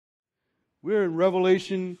We're in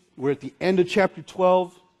Revelation. We're at the end of chapter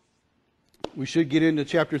 12. We should get into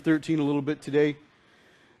chapter 13 a little bit today.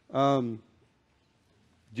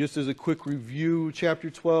 Just as a quick review, chapter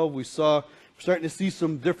 12, we're starting to see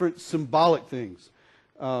some different symbolic things.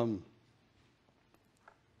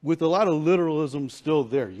 With a lot of literalism still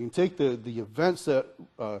there. You can take the events that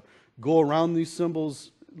go around these symbols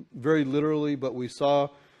very literally, but we saw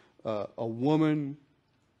a woman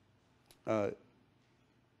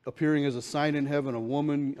appearing as a sign in heaven, a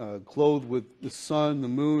woman clothed with the sun, the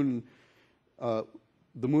moon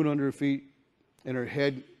under her feet, and her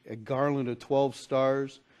head a garland of 12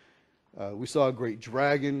 stars. We saw a great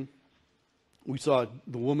dragon. We saw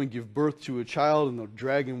the woman give birth to a child and the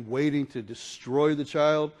dragon waiting to destroy the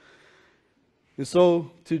child. And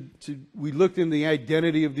so we looked in the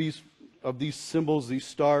identity of these symbols, these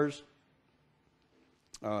stars.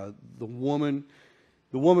 The woman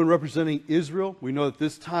representing Israel. We know at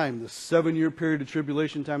this time, the 7-year period of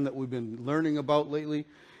tribulation time that we've been learning about lately,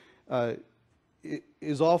 it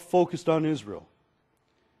is all focused on Israel.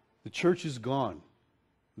 The church is gone.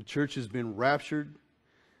 The church has been raptured.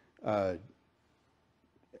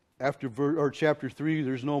 After chapter 3,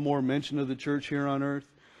 there's no more mention of the church here on earth.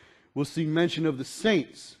 We'll see mention of the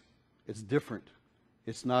saints. It's different.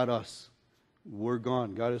 It's not us. We're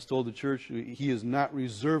gone. God has told the church He has not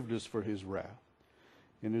reserved us for His wrath.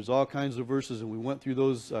 And there's all kinds of verses, and we went through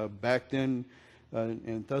those back then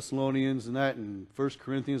in Thessalonians and that, and 1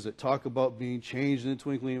 Corinthians that talk about being changed in the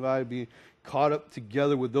twinkling of an eye, being caught up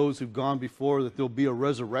together with those who've gone before, that there'll be a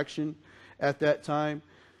resurrection at that time.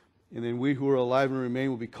 And then we who are alive and remain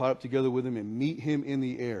will be caught up together with Him and meet Him in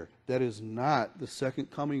the air. That is not the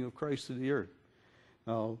second coming of Christ to the earth.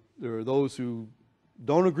 Now, there are those who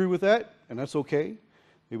don't agree with that, and that's okay.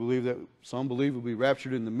 They believe that some believe we'll be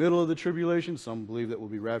raptured in the middle of the tribulation. Some believe that we'll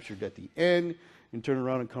be raptured at the end and turn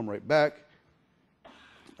around and come right back.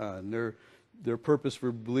 And their purpose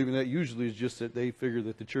for believing that usually is just that they figure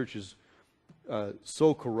that the church is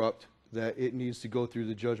so corrupt that it needs to go through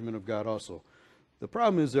the judgment of God also. The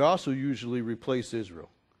problem is they also usually replace Israel.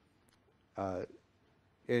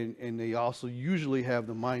 And they also usually have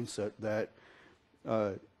the mindset that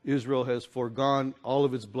Israel has foregone all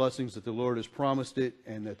of its blessings, that the Lord has promised it,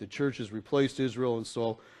 and that the church has replaced Israel. And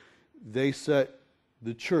so they set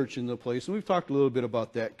the church in the place. And we've talked a little bit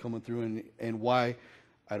about that coming through and why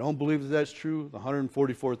I don't believe that that's true. The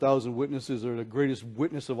 144,000 witnesses are the greatest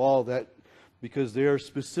witness of all that, because they are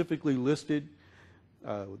specifically listed.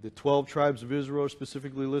 The 12 tribes of Israel are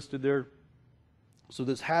specifically listed there. So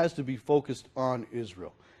this has to be focused on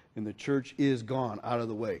Israel. And the church is gone out of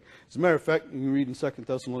the way. As a matter of fact, you can read in 2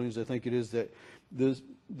 Thessalonians, I think it is, that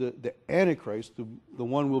the Antichrist, the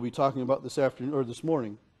one we'll be talking about this afternoon or this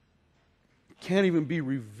morning, can't even be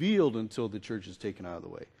revealed until the church is taken out of the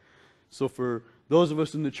way. So for those of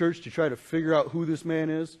us in the church to try to figure out who this man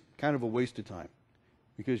is, kind of a waste of time,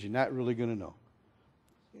 because you're not really going to know.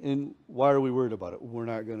 And why are we worried about it? We're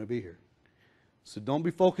not going to be here. So don't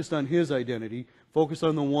be focused on his identity. Focus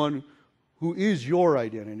on the one who is your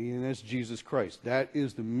identity, and that's Jesus Christ. That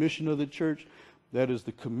is the mission of the church. That is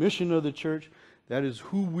the commission of the church. That is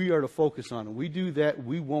who we are to focus on. And we do that,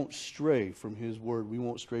 we won't stray from His word. We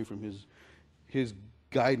won't stray from His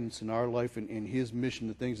guidance in our life and His mission,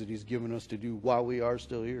 the things that He's given us to do while we are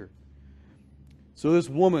still here. So this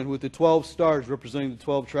woman with the 12 stars representing the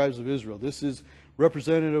 12 tribes of Israel, this is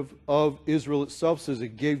representative of Israel itself. Says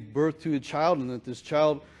it gave birth to a child, and that this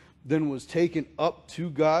child then was taken up to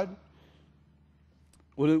God.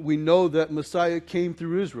 Well, we know that Messiah came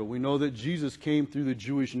through Israel. We know that Jesus came through the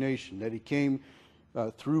Jewish nation, that He came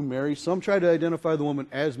through Mary. Some try to identify the woman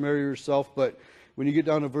as Mary herself, but when you get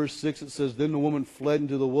down to verse 6, it says, then the woman fled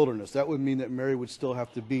into the wilderness. That would mean that Mary would still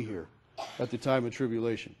have to be here at the time of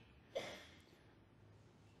tribulation.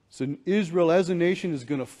 So Israel as a nation is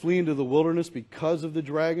going to flee into the wilderness because of the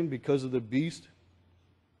dragon, because of the beast.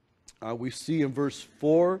 We see in verse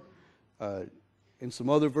 4 and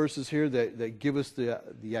some other verses here that give us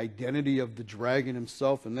the identity of the dragon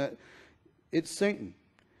himself, and that it's Satan.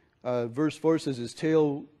 Verse 4 says his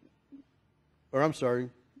tail, or I'm sorry,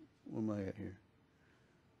 where am I at here?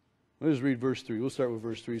 Let's read verse 3. We'll start with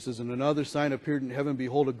verse 3. It says, and another sign appeared in heaven.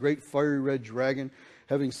 Behold, a great fiery red dragon,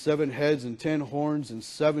 having 7 heads and 10 horns and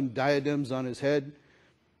 7 diadems on his head.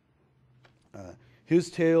 His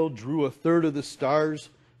tail drew 1/3 of the stars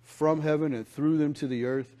from heaven and threw them to the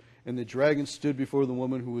earth. And the dragon stood before the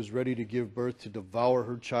woman who was ready to give birth to devour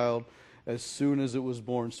her child as soon as it was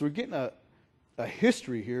born. So we're getting a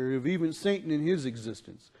history here of even Satan in his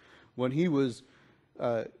existence. When he was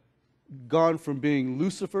gone from being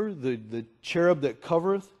Lucifer, the cherub that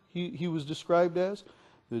covereth, he was described as.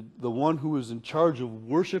 the one who was in charge of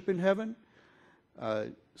worship in heaven,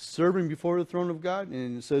 serving before the throne of God.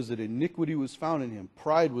 And it says that iniquity was found in him,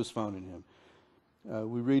 pride was found in him.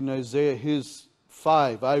 We read in Isaiah his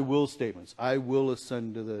 5 I will statements. I will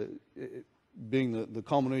ascend to being the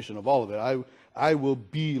culmination of all of it. I will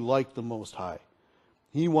be like the Most High.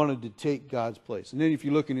 He wanted to take God's place. And then if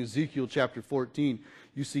you look in Ezekiel chapter 14,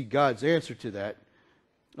 you see God's answer to that.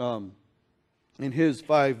 In his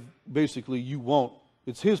 5, basically, you won't.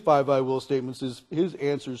 It's his 5 I will statements, his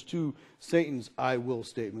answers to Satan's I will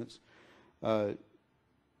statements. And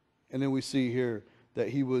then we see here that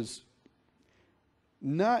he was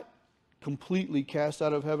not completely cast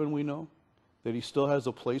out of heaven, we know. That he still has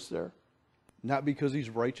a place there. Not because he's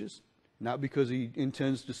righteous. Not because he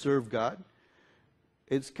intends to serve God.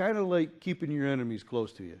 It's kind of like keeping your enemies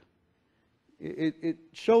close to you. It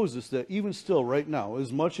shows us that even still right now,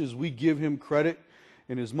 as much as we give him credit,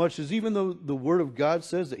 and as much as even though the Word of God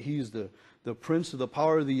says that he is the prince of the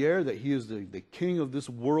power of the air, that he is the king of this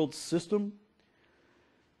world system,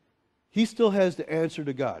 he still has to answer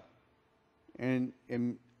to God. And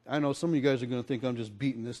I know some of you guys are going to think I'm just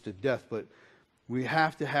beating this to death, but we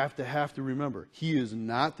have to remember, he is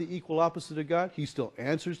not the equal opposite of God. He still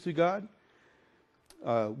answers to God.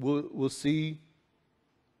 We'll see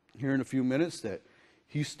here in a few minutes that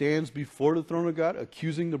he stands before the throne of God,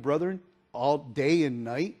 accusing the brethren all day and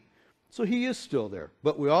night. So he is still there.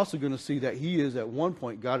 But we're also going to see that he is, at one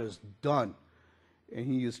point, God is done. And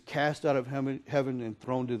he is cast out of heaven and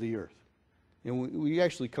thrown to the earth. And we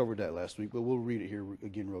actually covered that last week, but we'll read it here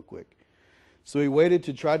again real quick. So he waited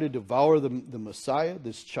to try to devour the Messiah,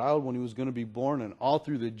 this child, when he was going to be born. And all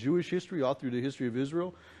through the Jewish history, all through the history of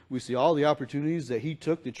Israel, we see all the opportunities that he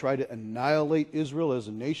took to try to annihilate Israel as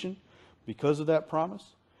a nation because of that promise.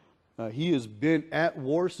 He has been at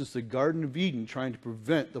war since the Garden of Eden trying to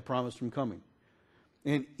prevent the promise from coming.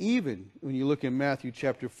 And even when you look in Matthew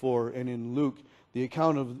chapter 4 and in Luke, the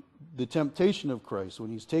account of the temptation of Christ,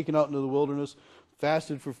 when he's taken out into the wilderness,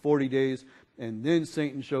 fasted for 40 days, and then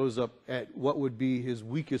Satan shows up at what would be his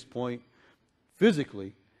weakest point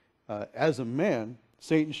physically. As a man,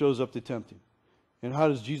 Satan shows up to tempt him. And how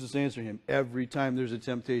does Jesus answer him? Every time there's a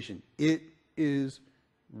temptation, it is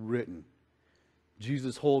written.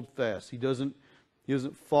 Jesus holds fast. He doesn't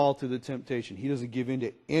fall to the temptation. He doesn't give in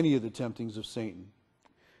to any of the temptings of Satan.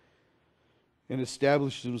 And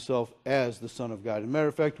establishes himself as the Son of God. As a matter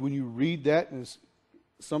of fact, when you read that, and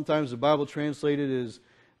sometimes the Bible translated as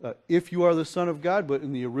if you are the Son of God, but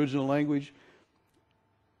in the original language,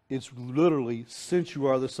 it's literally since you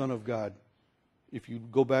are the Son of God. If you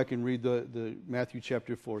go back and read the Matthew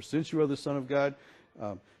chapter 4, since you are the Son of God,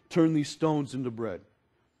 turn these stones into bread.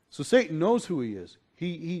 So Satan knows who he is.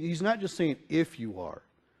 He's not just saying if you are,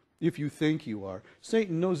 if you think you are.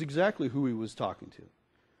 Satan knows exactly who he was talking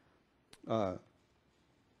to.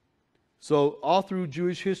 So all through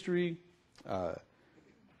Jewish history,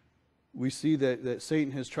 we see that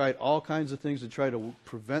Satan has tried all kinds of things to try to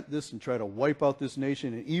prevent this and try to wipe out this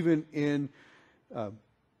nation. And even in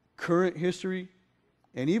current history,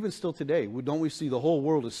 and even still today, don't we see the whole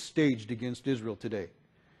world is staged against Israel today?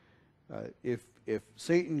 If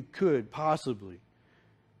Satan could possibly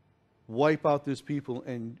wipe out this people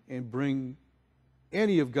and bring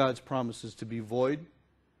any of God's promises to be void,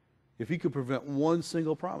 if he could prevent one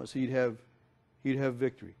single promise, he'd have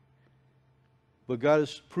victory. But God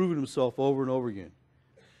has proven himself over and over again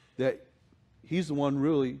that he's the one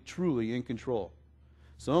really, truly in control.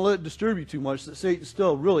 So don't let it disturb you too much that Satan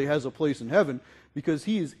still really has a place in heaven, because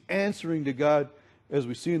he is answering to God, as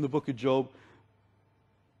we see in the book of Job.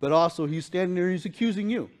 But also he's standing there and he's accusing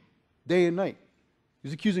you day and night.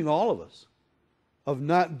 He's accusing all of us of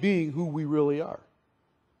not being who we really are,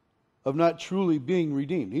 of not truly being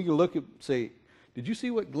redeemed. He can look at say, did you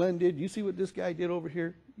see what Glenn did? You see what this guy did over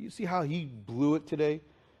here? You see how he blew it today?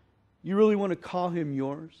 You really want to call him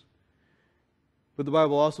yours? But the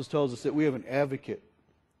Bible also tells us that we have an advocate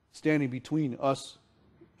standing between us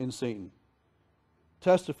and Satan,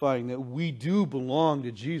 testifying that we do belong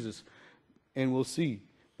to Jesus, and we'll see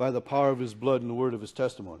by the power of his blood and the word of his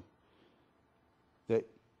testimony that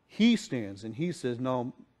he stands and he says,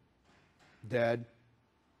 no, Dad,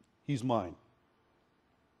 he's mine.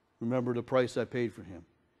 Remember the price I paid for him.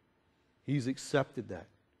 He's accepted that.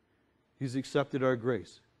 He's accepted our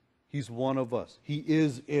grace. He's one of us. He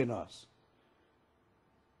is in us.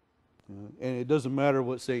 And it doesn't matter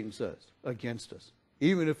what Satan says against us.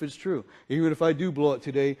 Even if it's true. Even if I do blow it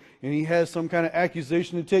today and he has some kind of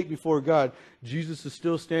accusation to take before God, Jesus is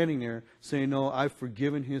still standing there saying, no, I've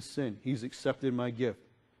forgiven his sin. He's accepted my gift.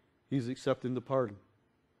 He's accepted the pardon.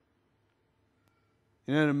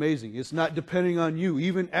 Isn't that amazing? It's not depending on you,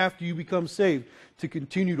 even after you become saved, to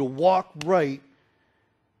continue to walk right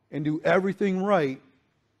and do everything right.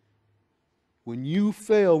 When you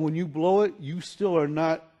fail, when you blow it, you still are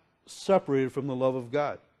not separated from the love of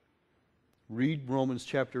God. Read Romans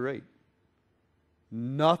chapter 8.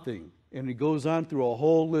 Nothing, and it goes on through a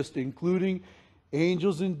whole list, including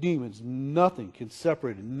angels and demons, nothing can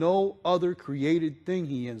separate it. No other created thing,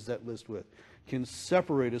 he ends that list with, can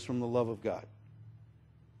separate us from the love of God.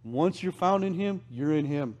 Once you're found in him, you're in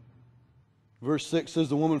him. Verse 6 says,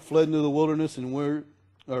 the woman fled into the wilderness, and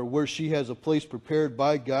where she has a place prepared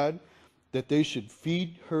by God, that they should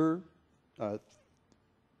feed her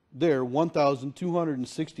there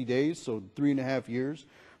 1,260 days, so 3.5 years,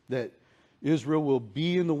 that Israel will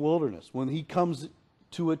be in the wilderness. When he comes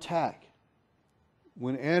to attack,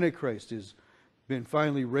 when Antichrist has been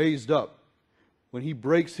finally raised up, when he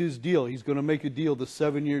breaks his deal, he's going to make a deal, the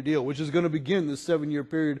 7-year deal, which is going to begin the 7-year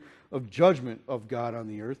period of judgment of God on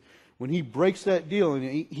the earth. When he breaks that deal and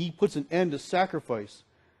he puts an end to sacrifice,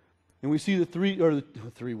 and we see the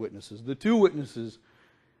two witnesses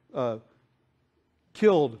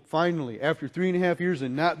killed finally after 3.5 years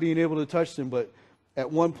and not being able to touch them, but at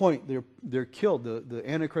one point they're killed. The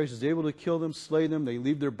Antichrist is able to kill them, slay them. They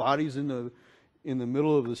leave their bodies in the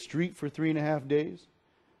middle of the street for 3.5 days.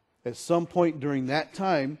 At some point during that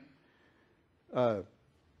time,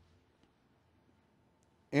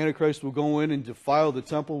 Antichrist will go in and defile the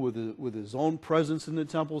temple with his own presence in the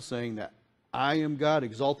temple, saying that I am God,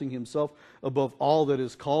 exalting himself above all that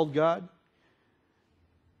is called God.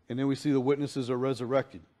 And then we see the witnesses are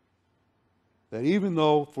resurrected. That even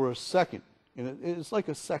though for a second, and it's like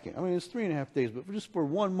a second, I mean it's 3.5 days, but just for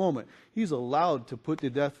one moment, he's allowed to put to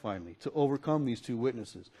death finally, to overcome these two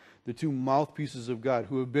witnesses, the two mouthpieces of God,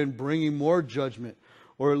 who have been bringing more judgment,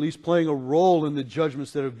 or at least playing a role in the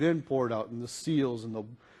judgments that have been poured out, in the seals and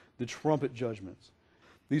the trumpet judgments.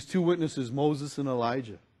 These two witnesses, Moses and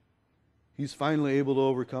Elijah, he's finally able to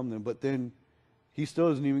overcome them, but then he still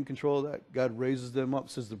doesn't even control that. God raises them up,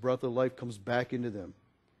 says the breath of life comes back into them.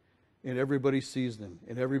 And everybody sees them,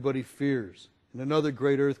 and everybody fears. And another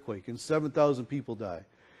great earthquake, and 7,000 people die.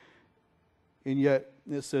 And yet,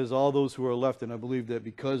 it says all those who are left, and I believe that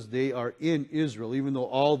because they are in Israel, even though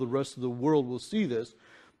all the rest of the world will see this,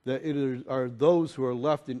 that it are those who are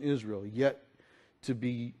left in Israel yet to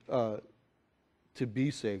be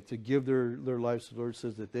saved, to give their lives to the Lord. It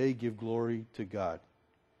says that they give glory to God.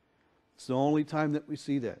 It's the only time that we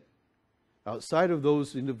see that. Outside of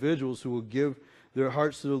those individuals who will give their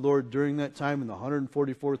hearts to the Lord during that time in the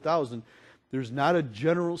 144,000, there's not a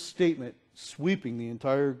general statement sweeping the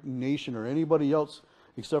entire nation or anybody else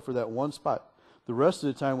except for that one spot. The rest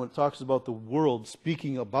of the time when it talks about the world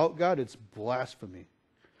speaking about God, it's blasphemy.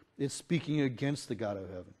 It's speaking against the God of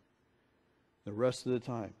heaven. The rest of the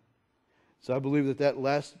time. So I believe that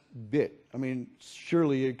last bit, I mean,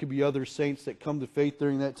 surely it could be other saints that come to faith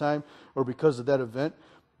during that time or because of that event,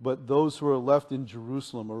 but those who are left in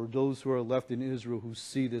Jerusalem or those who are left in Israel who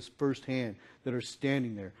see this firsthand, that are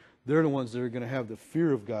standing there, they're the ones that are going to have the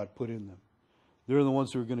fear of God put in them. They're the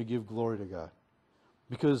ones who are going to give glory to God.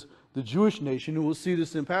 Because the Jewish nation, who will see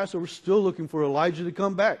this in Passover, is still looking for Elijah to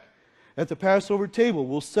come back. At the Passover table,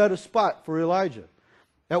 we'll set a spot for Elijah.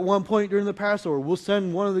 At one point during the Passover, we'll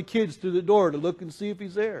send one of the kids to the door to look and see if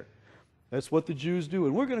he's there. That's what the Jews do.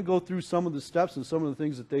 And we're going to go through some of the steps and some of the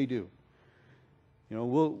things that they do. You know,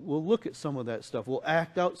 we'll look at some of that stuff. We'll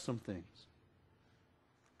act out some things.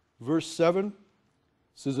 Verse 7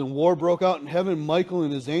 says, and war broke out in heaven. Michael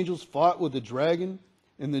and his angels fought with the dragon,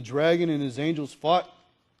 and the dragon and his angels fought.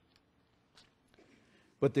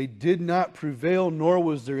 But they did not prevail, nor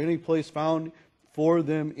was there any place found for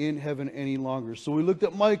them in heaven any longer. So we looked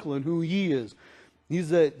at Michael and who he is. He's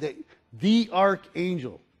the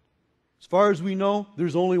archangel. As far as we know,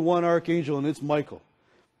 there's only one archangel, and it's Michael.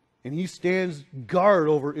 And he stands guard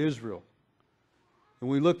over Israel. And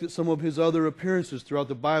we looked at some of his other appearances throughout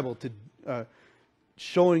the Bible, to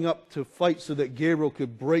showing up to fight so that Gabriel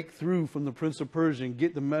could break through from the prince of Persia and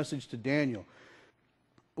get the message to Daniel.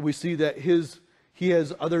 We see that he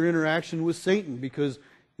has other interaction with Satan, because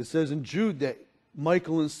it says in Jude that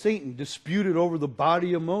Michael and Satan disputed over the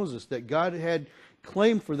body of Moses, that God had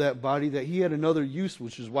claimed for that body, that he had another use,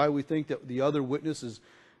 which is why we think that the other witness is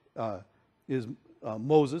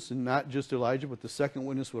Moses, and not just Elijah, but the second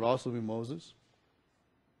witness would also be Moses.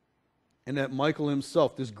 And that Michael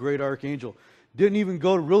himself, this great archangel, didn't even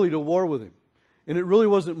go really to war with him. And it really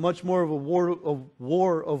wasn't much more of a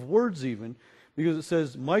war of words even, because it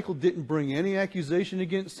says Michael didn't bring any accusation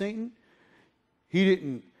against Satan. He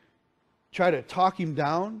didn't try to talk him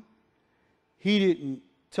down. He didn't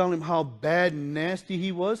telling him how bad and nasty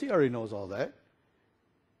he was. He already knows all that.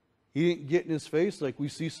 He didn't get in his face like we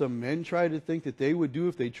see some men try to think that they would do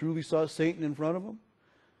if they truly saw Satan in front of them.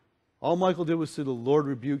 All Michael did was say, the Lord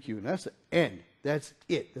rebuke you. And that's the end. That's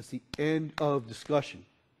it. That's the end of discussion.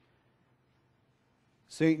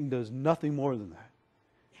 Satan does nothing more than that.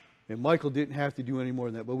 And Michael didn't have to do any more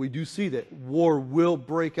than that. But we do see that war will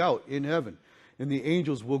break out in heaven. And the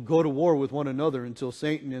angels will go to war with one another until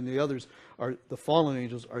Satan and the others, the fallen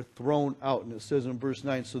angels, are thrown out. And it says in verse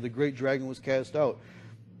 9, so the great dragon was cast out,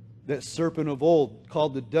 that serpent of old,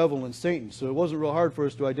 called the devil and Satan. So it wasn't real hard for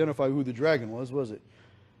us to identify who the dragon was it?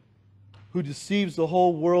 Who deceives the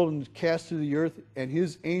whole world and is cast to the earth, and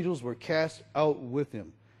his angels were cast out with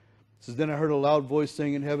him. It says, then I heard a loud voice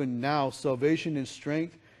saying in heaven, now salvation and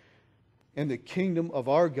strength and the kingdom of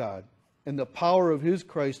our God and the power of his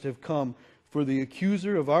Christ have come, for the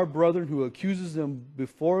accuser of our brethren who accuses them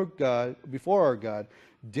before our God,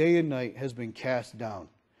 day and night has been cast down.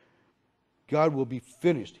 God will be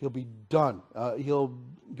finished. He'll be done. He'll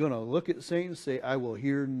going to look at Satan and say, I will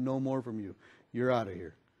hear no more from you. You're out of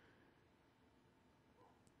here.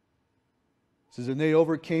 It says, and they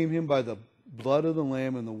overcame him by the blood of the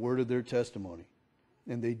Lamb and the word of their testimony.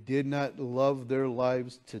 And they did not love their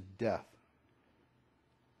lives to death.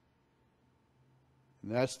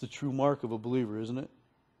 And that's the true mark of a believer, isn't it?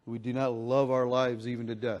 We do not love our lives even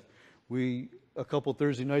to death. A couple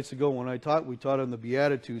Thursday nights ago when we taught on the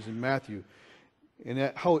Beatitudes in Matthew,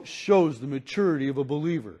 and how it shows the maturity of a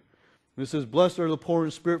believer. And it says, blessed are the poor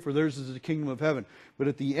in spirit, for theirs is the kingdom of heaven. But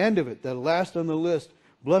at the end of it, that last on the list,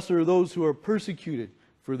 blessed are those who are persecuted,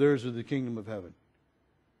 for theirs is the kingdom of heaven.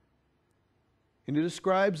 And it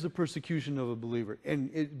describes the persecution of a believer. And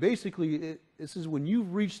it says when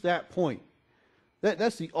you've reached that point,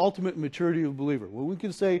 that's the ultimate maturity of a believer. When we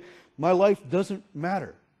can say, my life doesn't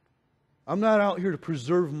matter. I'm not out here to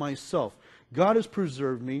preserve myself. God has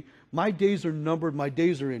preserved me. My days are numbered. My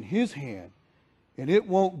days are in his hand. And it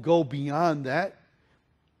won't go beyond that.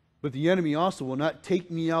 But the enemy also will not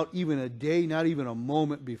take me out even a day, not even a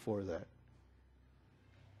moment before that.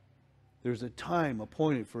 There's a time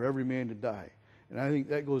appointed for every man to die. And I think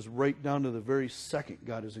that goes right down to the very second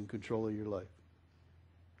God is in control of your life.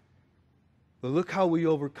 But look how we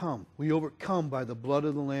overcome. We overcome by the blood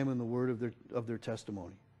of the Lamb and the word of their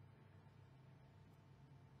testimony.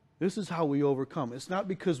 This is how we overcome. It's not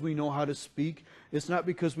because we know how to speak. It's not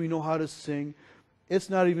because we know how to sing. It's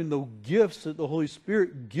not even the gifts that the Holy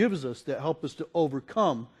Spirit gives us that help us to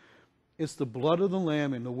overcome. It's the blood of the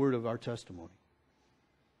Lamb and the word of our testimony.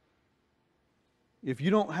 If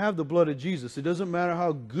you don't have the blood of Jesus, it doesn't matter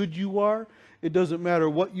how good you are. It doesn't matter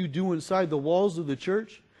what you do inside the walls of the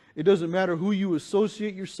church. It doesn't matter who you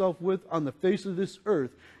associate yourself with on the face of this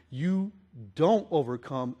earth. You don't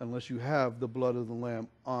overcome unless you have the blood of the Lamb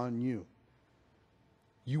on you.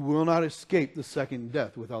 You will not escape the second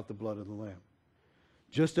death without the blood of the Lamb.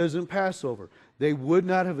 Just as in Passover, they would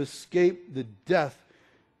not have escaped the death,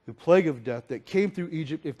 the plague of death that came through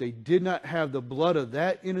Egypt if they did not have the blood of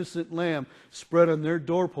that innocent lamb spread on their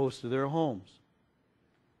doorposts of their homes.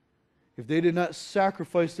 If they did not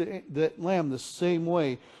sacrifice that lamb the same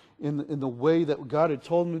way, in the way that God had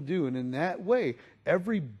told them to do, and in that way,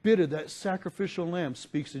 every bit of that sacrificial lamb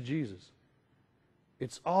speaks of Jesus.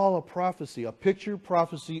 It's all a prophecy, a picture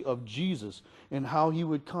prophecy of Jesus and how he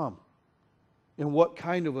would come and what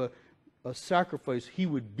kind of a sacrifice he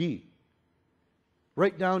would be.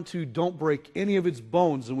 Right down to don't break any of its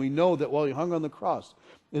bones. And we know that while he hung on the cross,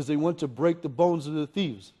 as they went to break the bones of the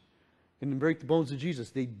thieves and break the bones of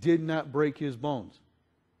Jesus, they did not break his bones.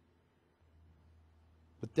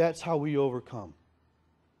 But that's how we overcome.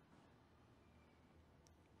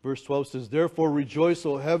 Verse 12 says, therefore rejoice,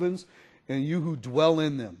 O heavens, and you who dwell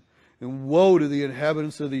in them, and woe to the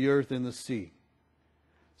inhabitants of the earth and the sea.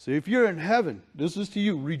 So if you're in heaven, this is to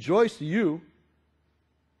you. Rejoice to you.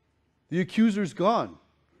 The accuser's gone.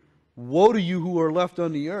 Woe to you who are left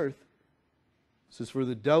on the earth. It says, for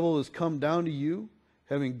the devil has come down to you,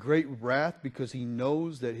 having great wrath, because he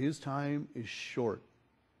knows that his time is short.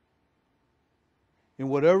 And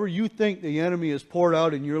whatever you think the enemy has poured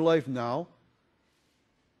out in your life now,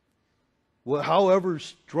 however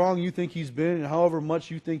strong you think he's been and however much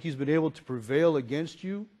you think he's been able to prevail against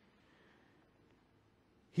you,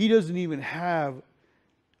 he doesn't even have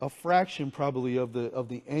a fraction probably of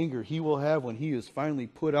the anger he will have when he is finally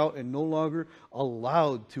put out and no longer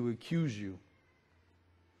allowed to accuse you.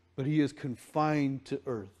 But he is confined to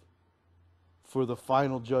earth for the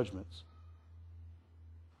final judgments.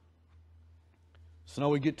 So now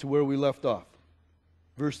we get to where we left off.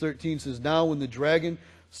 Verse 13 says, now when the dragon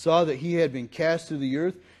saw that he had been cast to the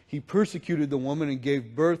earth, He persecuted the woman and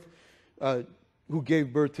who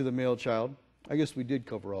gave birth to the male child. I guess we did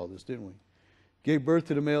cover all this, didn't we? Gave birth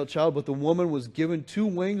to the male child, but the woman was given 2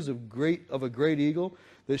 wings of a great eagle,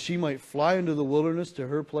 that she might fly into the wilderness to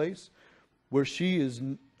her place, where she is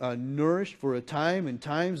nourished for a time and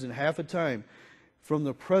times and half a time from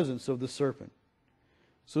the presence of the serpent.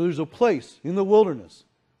 So there's a place in the wilderness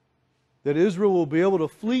that Israel will be able to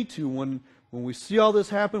flee to when we see all this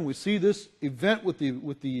happen. We see this event with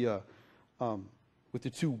the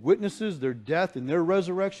 2 witnesses, their death and their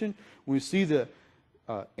resurrection. When we see the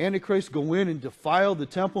Antichrist go in and defile the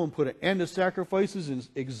temple and put an end to sacrifices and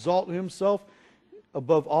exalt himself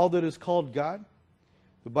above all that is called God.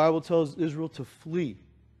 The Bible tells Israel to flee.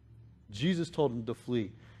 Jesus told them to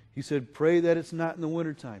flee. He said, pray that it's not in the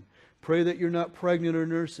wintertime. Pray that you're not pregnant or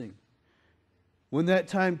nursing. When that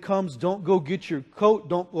time comes, don't go get your coat.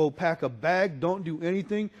 Don't go pack a bag. Don't do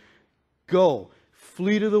anything. Go.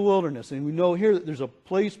 Flee to the wilderness. And we know here that there's a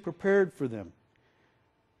place prepared for them.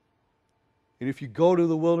 And if you go to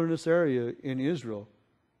the wilderness area in Israel,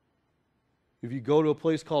 if you go to a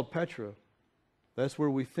place called Petra, that's where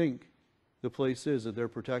we think the place is of their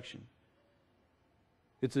protection.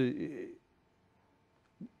 It's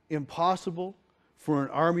impossible for an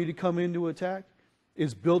army to come in to attack.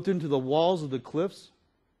 It's built into the walls of the cliffs.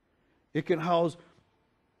 It can house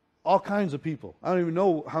all kinds of people. I don't even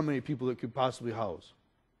know how many people it could possibly house.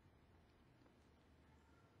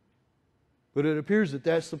 But it appears that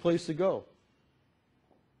that's the place to go.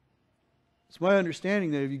 It's my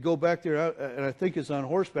understanding that if you go back there, and I think it's on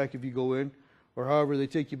horseback if you go in, or however they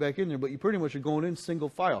take you back in there, but you pretty much are going in single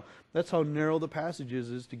file. That's how narrow the passage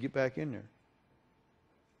is to get back in there.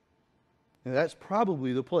 And that's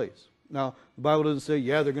probably the place. Now, the Bible doesn't say,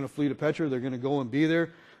 yeah, they're going to flee to Petra, they're going to go and be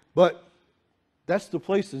there, but that's the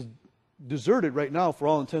place that's deserted right now for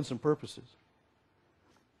all intents and purposes.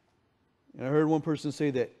 And I heard one person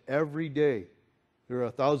say that every day there are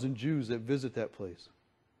 1,000 Jews that visit that place.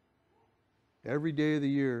 Every day of the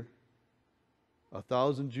year,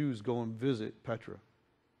 1,000 Jews go and visit Petra.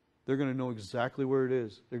 They're going to know exactly where it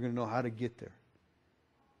is. They're going to know how to get there.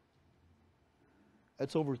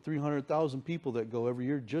 That's over 300,000 people that go every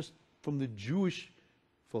year just from the Jewish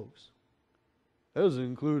folks. That doesn't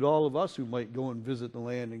include all of us who might go and visit the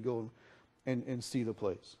land and go and see the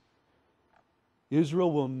place.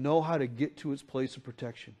 Israel will know how to get to its place of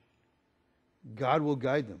protection. God will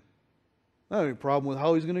guide them. I don't have any problem with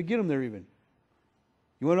how He's going to get them there even.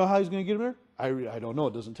 You want to know how He's going to get them there? I don't know.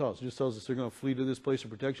 It doesn't tell us. It just tells us they're going to flee to this place of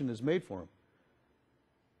protection that's made for them.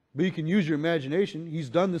 But you can use your imagination. He's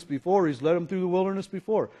done this before. He's led them through the wilderness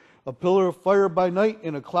before. A pillar of fire by night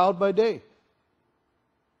and a cloud by day.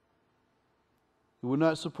 It would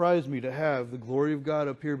not surprise me to have the glory of God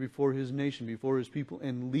appear before His nation, before His people,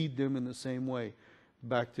 and lead them in the same way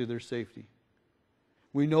back to their safety.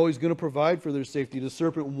 We know He's going to provide for their safety. The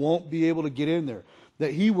serpent won't be able to get in there.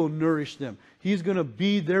 That He will nourish them. He's going to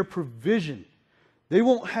be their provision. They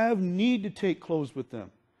won't have need to take clothes with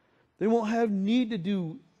them. They won't have need to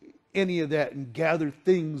do any of that and gather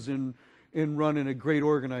things and run in a great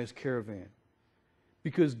organized caravan.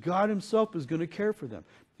 Because God Himself is going to care for them.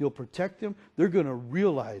 He'll protect them. They're going to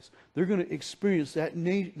realize, they're going to experience that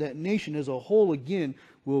nation as a whole again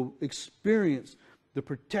will experience the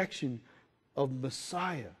protection of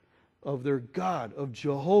Messiah, of their God, of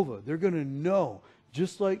Jehovah. They're going to know,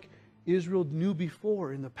 just like Israel knew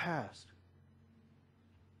before in the past.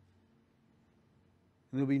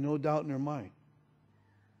 And there'll be no doubt in their mind.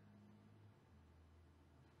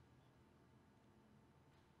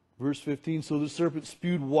 Verse 15, so the serpent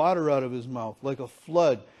spewed water out of his mouth like a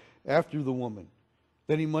flood after the woman,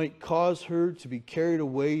 that he might cause her to be carried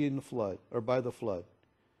away in the flood, or by the flood.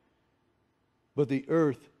 But the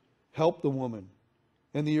earth helped the woman,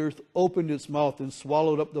 and the earth opened its mouth and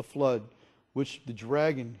swallowed up the flood which the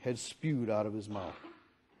dragon had spewed out of his mouth.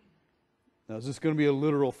 Now, is this going to be a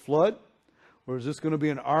literal flood? Or is this going to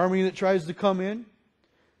be an army that tries to come in?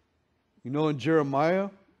 You know, in Jeremiah,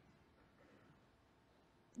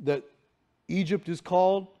 that Egypt is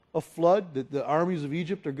called a flood, that the armies of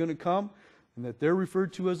Egypt are going to come, and that they're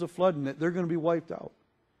referred to as a flood, and that they're going to be wiped out.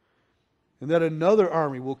 And that another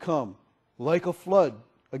army will come like a flood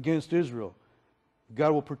against Israel.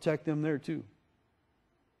 God will protect them there too.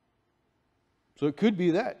 So it could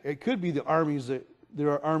be that. It could be there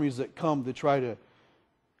are armies that come to try to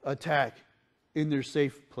attack in their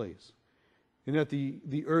safe place. And that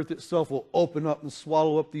the earth itself will open up and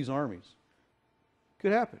swallow up these armies.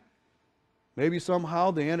 Could happen. Maybe somehow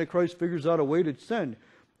the Antichrist figures out a way to send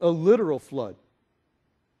a literal flood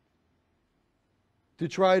to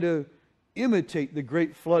try to imitate the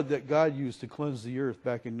great flood that God used to cleanse the earth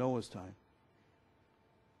back in Noah's time.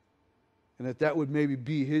 And that would maybe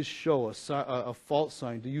be his show, a false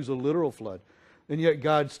sign, to use a literal flood. And yet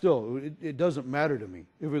God still, it doesn't matter to me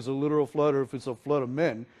if it's a literal flood or if it's a flood of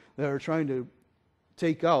men that are trying to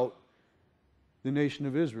take out the nation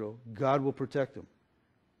of Israel. God will protect them.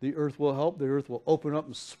 The earth will help. The earth will open up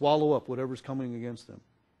and swallow up whatever's coming against them.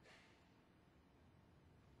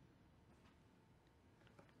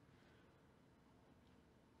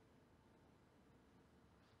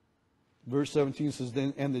 Verse 17 says,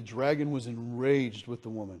 "Then and the dragon was enraged with the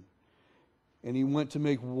woman, and he went to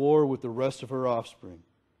make war with the rest of her offspring,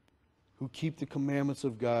 who keep the commandments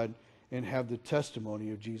of God and have the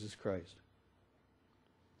testimony of Jesus Christ."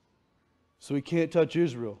 So he can't touch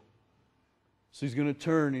Israel. So he's going to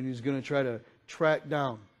turn and he's going to try to track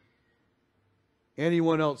down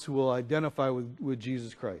anyone else who will identify with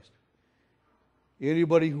Jesus Christ.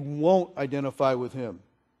 Anybody who won't identify with him.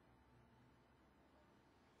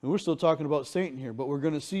 And we're still talking about Satan here, but we're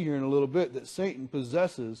going to see here in a little bit that Satan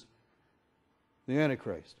possesses the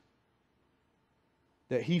Antichrist.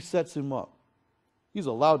 That he sets him up. He's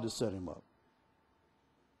allowed to set him up.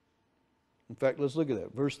 In fact, let's look at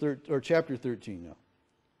that. Chapter 13 now.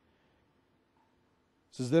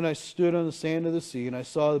 It says, "Then I stood on the sand of the sea, and I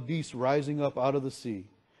saw a beast rising up out of the sea,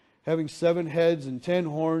 having 7 heads and 10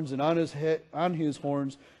 horns, and on his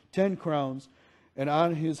horns 10 crowns, and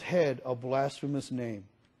on his head a blasphemous name."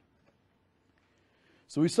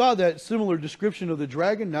 So we saw that similar description of the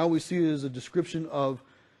dragon. Now we see it as a description of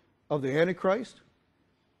the Antichrist.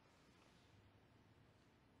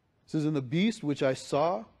 It says, "And the beast which I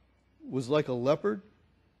saw was like a leopard.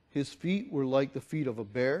 His feet were like the feet of a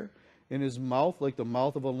bear, and his mouth like the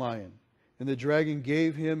mouth of a lion. And the dragon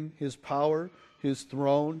gave him his power, his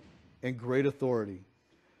throne, and great authority.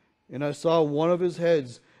 And I saw one of his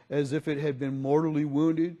heads as if it had been mortally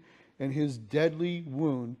wounded, and his deadly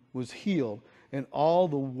wound was healed. And all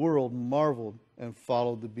the world marveled and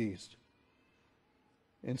followed the beast.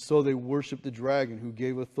 And so they worshiped the dragon who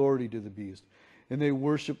gave authority to the beast. And they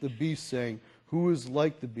worshiped the beast, saying, 'Who is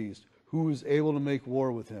like the beast? Who is able to make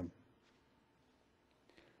war with him?'"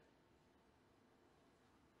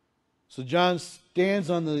 So John stands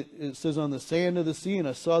it says, "on the sand of the sea, and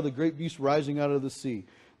I saw the great beast rising out of the sea."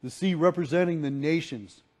 The sea representing the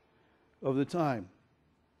nations of the time.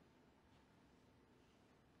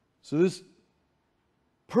 So this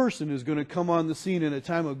person is going to come on the scene in a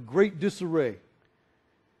time of great disarray.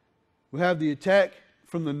 We have the attack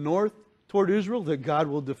from the north toward Israel that God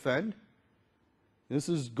will defend. This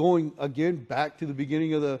is going again back to the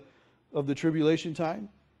beginning of the tribulation time.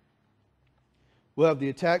 We'll have the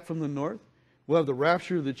attack from the north. We'll have the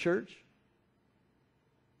rapture of the church.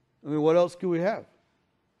 I mean, what else could we have?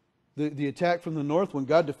 The attack from the north, when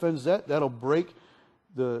God defends that'll break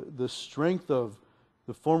the strength of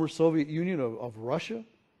the former Soviet Union, of Russia.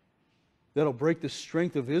 That'll break the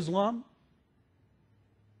strength of Islam.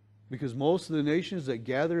 Because most of the nations that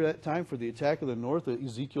gather at that time for the attack of the north,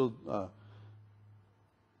 Ezekiel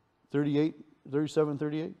 37,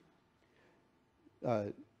 38,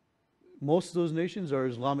 most of those nations are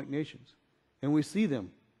Islamic nations. And we see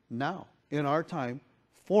them now, in our time,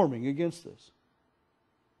 forming against us.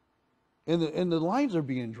 And the lines are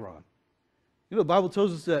being drawn. You know, the Bible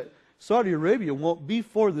tells us that Saudi Arabia won't be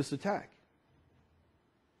for this attack.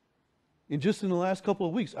 And just in the last couple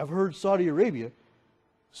of weeks, I've heard Saudi Arabia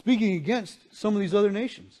speaking against some of these other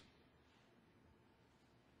nations.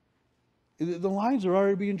 The lines are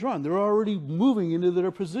already being drawn. They're already moving into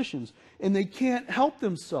their positions. And they can't help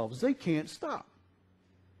themselves. They can't stop.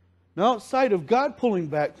 Now, outside of God pulling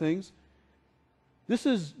back things, this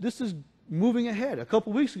is moving ahead. A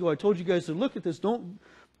couple of weeks ago, I told you guys to look at this.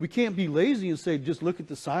 We can't be lazy and say, just look at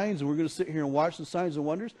the signs and we're going to sit here and watch the signs and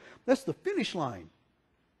wonders. That's the finish line.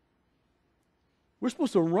 We're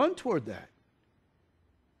supposed to run toward that.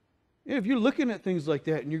 And if you're looking at things like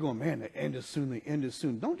that and you're going, man, the end is soon, the end is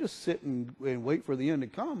soon. Don't just sit and wait for the end to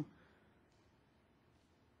come.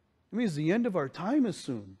 It means the end of our time is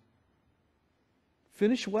soon.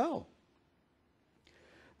 Finish well.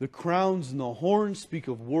 The crowns and the horns speak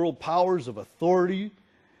of world powers, of authority,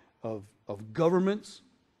 of governments.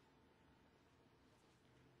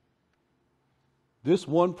 This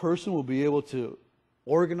one person will be able to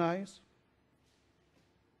organize.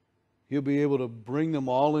 He'll be able to bring them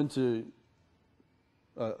all into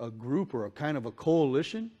a group or a kind of a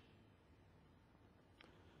coalition.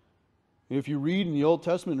 If you read in the Old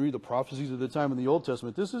Testament, read the prophecies of the time in the Old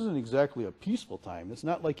Testament, this isn't exactly a peaceful time. It's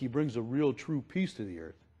not like he brings a real true peace to the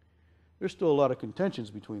earth. There's still a lot of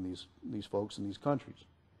contentions between these folks and these countries.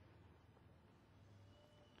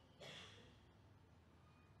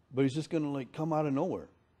 but he's just going to like come out of nowhere.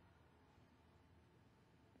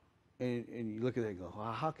 And you look at that and go,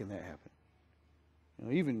 well, how can that happen? You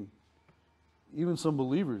know, even some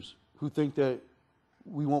believers who think that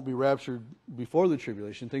we won't be raptured before the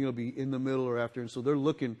tribulation, think it'll be in the middle or after, and so they're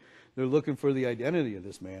looking for the identity of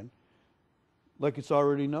this man, like it's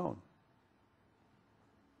already known.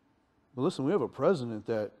 But listen, we have a president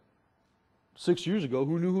that 6 years ago,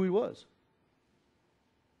 who knew who he was?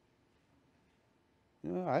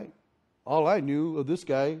 You know, all I knew of this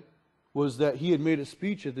guy was that he had made a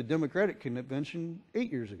speech at the Democratic convention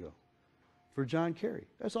 8 years ago for John Kerry.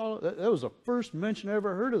 That's all. That was the first mention I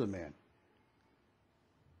ever heard of the man.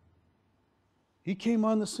 He came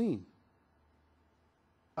on the scene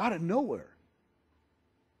out of nowhere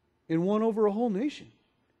and won over a whole nation.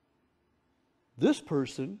 This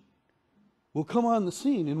person will come on the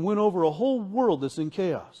scene and win over a whole world that's in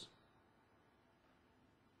chaos.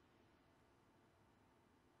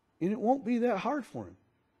 And it won't be that hard for him.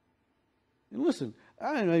 And listen,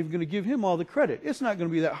 I'm not even going to give him all the credit. It's not going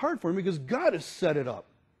to be that hard for him because God has set it up.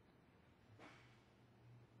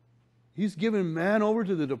 He's given man over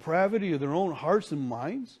to the depravity of their own hearts and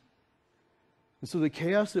minds. And so the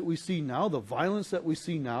chaos that we see now, the violence that we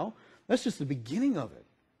see now, that's just the beginning of it.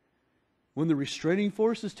 When the restraining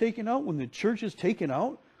force is taken out, when the church is taken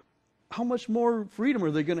out, how much more freedom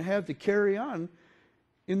are they going to have to carry on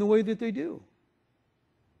in the way that they do?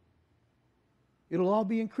 It'll all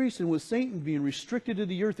be increased. And with Satan being restricted to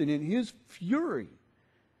the earth and in his fury,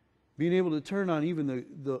 being able to turn on even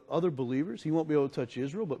the other believers, he won't be able to touch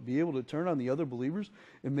Israel, but be able to turn on the other believers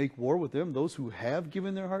and make war with them, those who have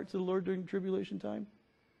given their heart to the Lord during tribulation time.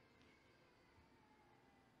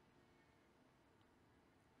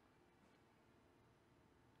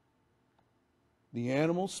 The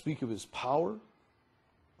animals speak of his power.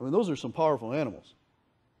 I mean, those are some powerful animals.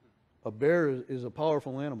 A bear is a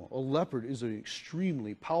powerful animal. A leopard is an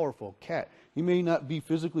extremely powerful cat. He may not be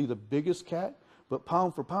physically the biggest cat, but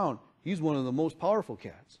pound for pound, he's one of the most powerful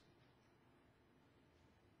cats.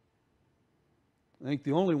 I think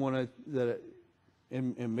the only one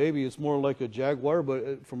and maybe it's more like a jaguar,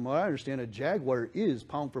 but from what I understand, a jaguar is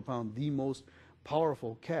pound for pound the most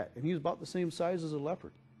powerful cat. And he's about the same size as a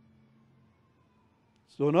leopard.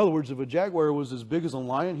 So in other words, if a jaguar was as big as a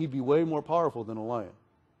lion, he'd be way more powerful than a lion.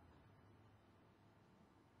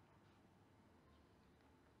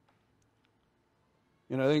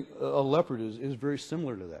 And I think a leopard is very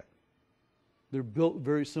similar to that. They're built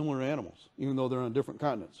very similar animals, even though they're on different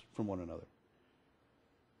continents from one another.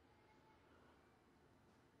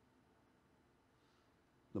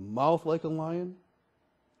 The mouth like a lion.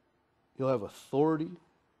 He'll have authority.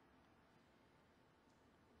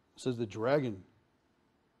 It says the dragon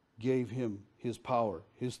gave him his power,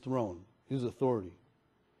 his throne, his authority.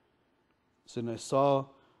 It said, and I saw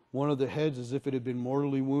one of the heads as if it had been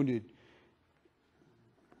mortally wounded,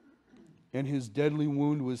 and his deadly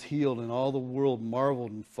wound was healed, and all the world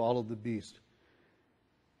marveled and followed the beast.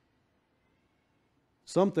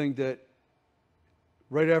 Some think that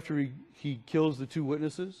right after he kills the two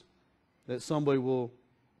witnesses, that somebody will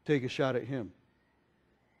take a shot at him.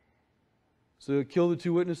 So he'll kill the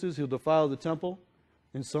two witnesses, he'll defile the temple,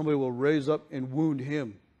 and somebody will raise up and wound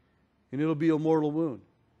him. And it'll be a mortal wound.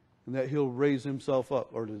 And that he'll raise himself up,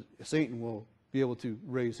 or Satan will be able to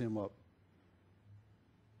raise him up.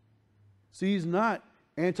 See, he's not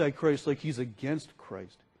antichrist like he's against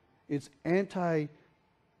Christ. It's anti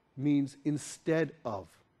means instead of.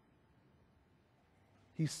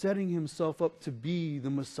 He's setting himself up to be the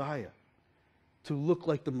Messiah, to look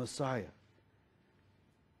like the Messiah.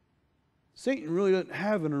 Satan really doesn't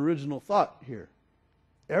have an original thought here.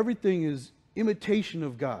 Everything is imitation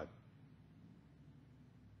of God.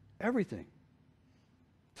 Everything.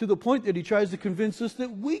 To the point that he tries to convince us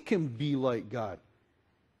that we can be like God.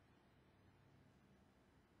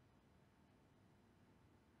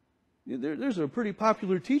 There's a pretty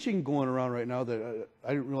popular teaching going around right now that I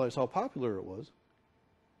didn't realize how popular it was.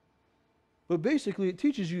 But basically it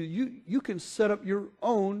teaches you can set up your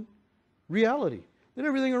own reality. That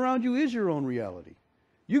everything around you is your own reality.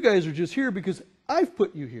 You guys are just here because I've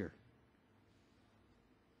put you here.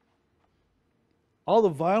 All the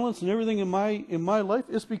violence and everything in my life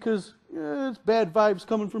is because it's bad vibes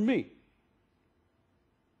coming from me.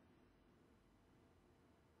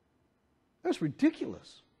 That's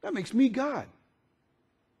ridiculous. That makes me God.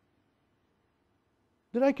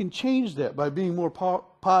 That I can change that by being more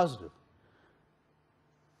positive.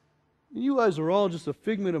 You guys are all just a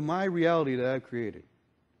figment of my reality that I've created.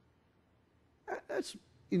 That's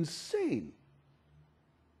insane.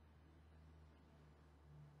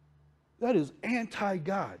 That is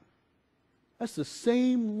anti-God. That's the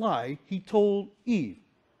same lie he told Eve.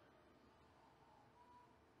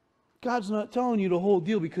 God's not telling you the whole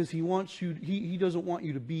deal because he wants you, he doesn't want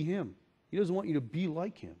you to be him. He doesn't want you to be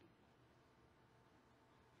like him.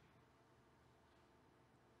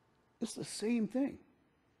 It's the same thing.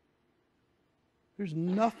 There's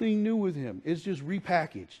nothing new with him. It's just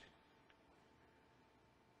repackaged.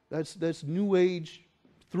 That's New Age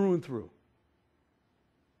through and through.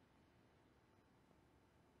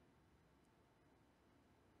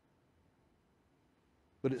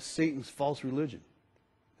 But it's Satan's false religion.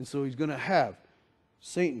 And so he's going to have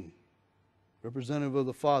Satan, representative of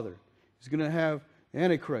the Father. He's going to have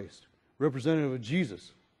Antichrist, representative of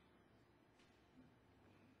Jesus.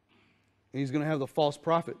 And he's going to have the false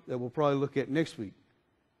prophet that we'll probably look at next week,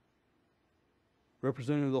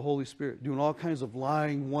 representative of the Holy Spirit, doing all kinds of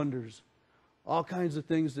lying wonders, all kinds of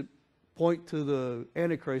things that point to the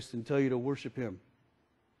Antichrist and tell you to worship him.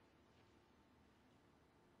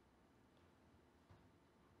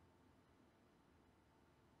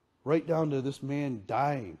 Right down to this man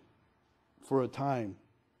dying for a time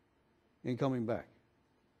and coming back.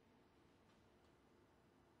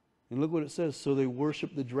 And look what it says. So they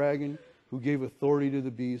worshiped the dragon who gave authority to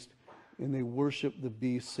the beast, and they worshiped the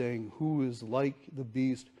beast, saying, who is like the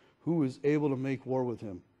beast, who is able to make war with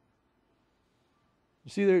him?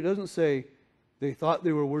 You see there, it doesn't say they thought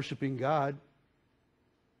they were worshiping God,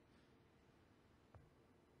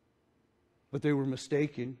 but they were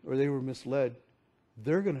mistaken or they were misled.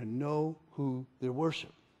 They're going to know who they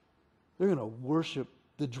worship. They're going to worship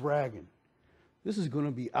the dragon. This is going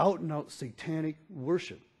to be out and out satanic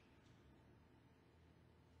worship.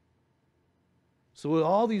 So with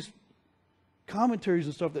all these commentaries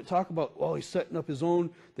and stuff that talk about, well, he's setting up his own,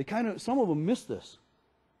 some of them miss this.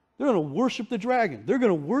 They're going to worship the dragon. They're going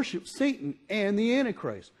to worship Satan and the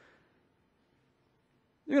Antichrist.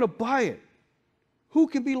 They're going to buy it. Who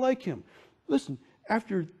can be like him? Listen,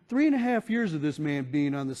 after 3.5 years of this man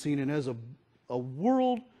being on the scene and as a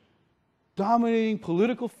world-dominating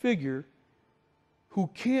political figure who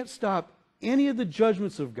can't stop any of the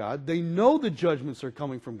judgments of God, they know the judgments are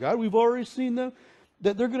coming from God. We've already seen them,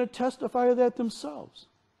 that they're going to testify to that themselves.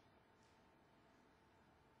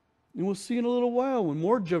 And we'll see in a little while when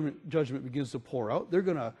more judgment begins to pour out, they're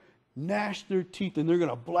going to gnash their teeth and they're going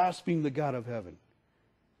to blaspheme the God of heaven.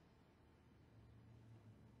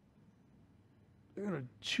 They're going to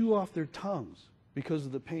chew off their tongues because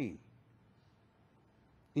of the pain.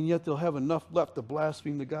 And yet they'll have enough left to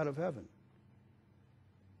blaspheme the God of heaven.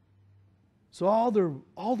 So all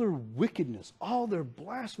their wickedness, all their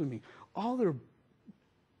blasphemy, all their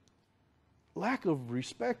lack of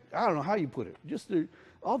respect, I don't know how you put it, just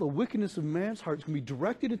all the wickedness of man's heart is going to be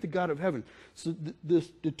directed at the God of heaven. So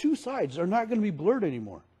the two sides are not going to be blurred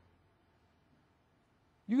anymore.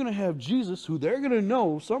 You're going to have Jesus, who they're going to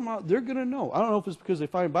know, somehow they're going to know. I don't know if it's because they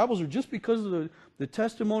find Bibles or just because of the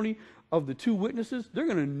testimony of the two witnesses. They're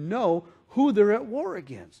going to know who they're at war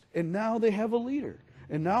against. And now they have a leader.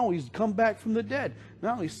 And now he's come back from the dead.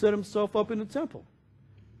 Now he set himself up in the temple.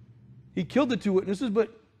 He killed the two witnesses,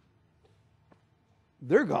 but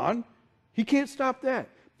they're gone. He can't stop that.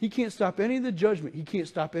 He can't stop any of the judgment. He can't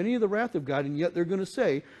stop any of the wrath of God. And yet they're going to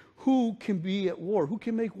say, who can be at war? Who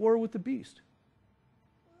can make war with the beast?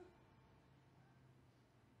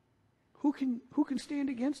 Who can stand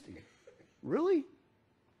against him? Really?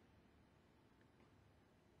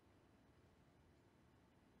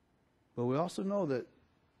 But we also know that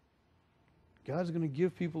God's going to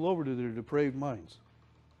give people over to their depraved minds.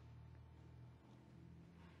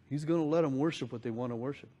 He's going to let them worship what they want to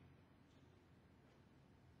worship.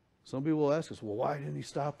 Some people will ask us, well, why didn't he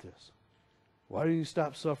stop this? Why didn't he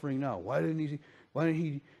stop suffering now? Why didn't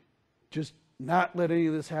he just not let any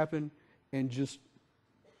of this happen and just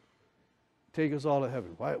take us all to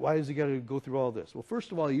heaven? Why has he got to go through all this? Well,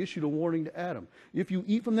 first of all, he issued a warning to Adam. If you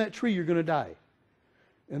eat from that tree, you're going to die.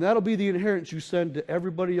 And that'll be the inheritance you send to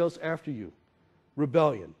everybody else after you.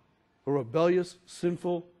 Rebellion. A rebellious,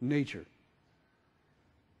 sinful nature.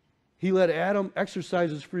 He let Adam exercise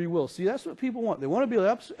his free will. See, that's what people want. They want to be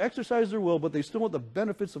able to exercise their will, but they still want the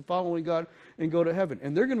benefits of following God and go to heaven.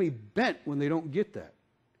 And they're going to be bent when they don't get that.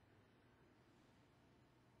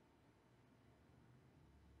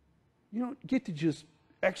 You don't get to just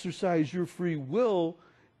exercise your free will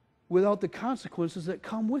without the consequences that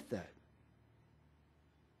come with that.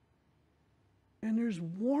 And there's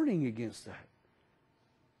warning against that.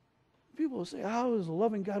 People will say, how does a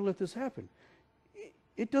loving God let this happen?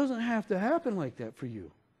 It doesn't have to happen like that for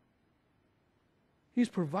you. He's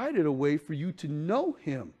provided a way for you to know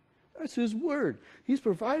him. That's his word. He's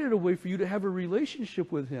provided a way for you to have a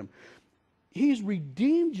relationship with him. He's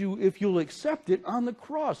redeemed you if you'll accept it on the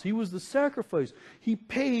cross. He was the sacrifice. He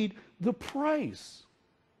paid the price.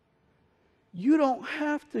 You don't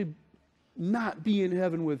have to not be in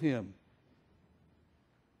heaven with him.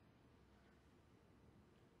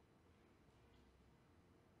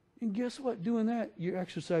 And guess what? Doing that, you're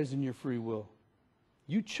exercising your free will.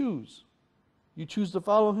 You choose. You choose to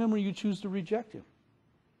follow him or you choose to reject him.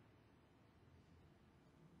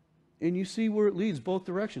 And you see where it leads, both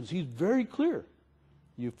directions. He's very clear.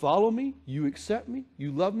 You follow me, you accept me,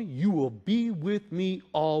 you love me, you will be with me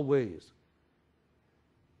always.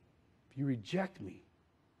 If you reject me,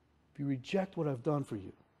 if you reject what I've done for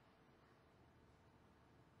you,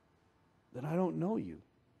 then I don't know you.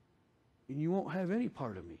 And you won't have any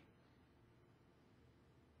part of me.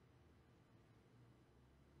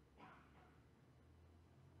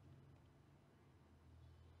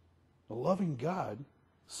 A loving God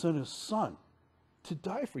sent his son to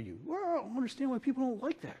die for you. Well, I don't understand why people don't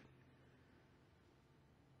like that.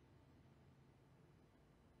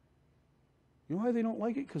 You know why they don't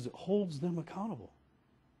like it? Because it holds them accountable.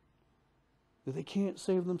 That they can't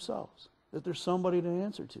save themselves. That there's somebody to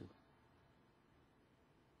answer to.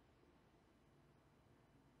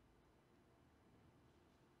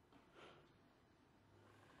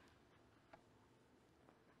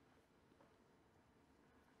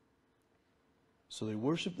 So they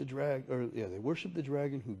worship the the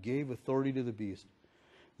dragon who gave authority to the beast.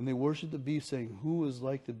 And they worship the beast, saying, who is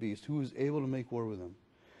like the beast? Who is able to make war with him?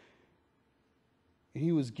 And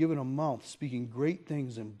he was given a mouth, speaking great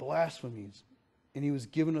things and blasphemies. And he was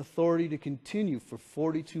given authority to continue for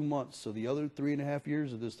 42 months, so the other 3.5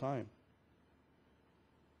 years of this time.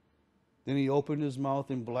 Then he opened his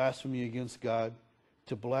mouth in blasphemy against God,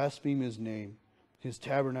 to blaspheme his name, his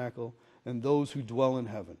tabernacle, and those who dwell in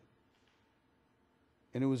heaven.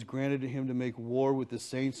 And it was granted to him to make war with the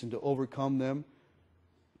saints and to overcome them.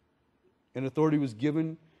 And authority was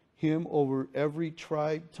given him over every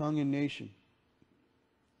tribe, tongue, and nation.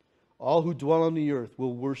 All who dwell on the earth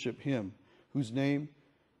will worship him, whose names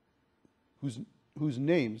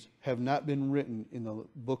have not been written in the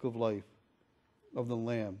book of life of the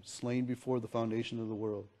Lamb, slain before the foundation of the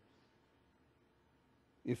world.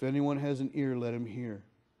 If anyone has an ear, let him hear.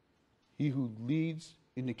 He who leads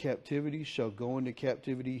into captivity shall go into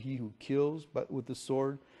captivity. He who kills with the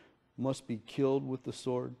sword must be killed with the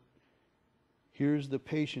sword. Here's the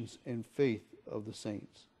patience and faith of the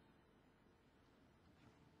saints.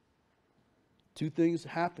 Two things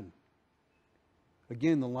happen.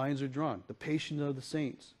 Again, the lines are drawn. The patience of the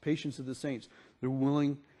saints. Patience of the saints. They're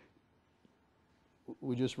willing.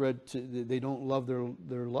 We just read. They don't love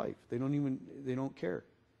their life. They don't care.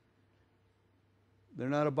 They're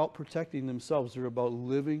not about protecting themselves. They're about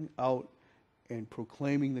living out and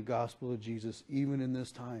proclaiming the gospel of Jesus even in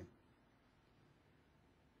this time.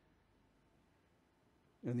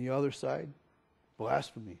 And the other side,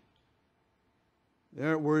 blasphemy. They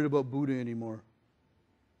aren't worried about Buddha anymore.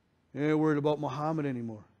 They aren't worried about Muhammad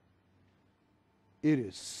anymore. It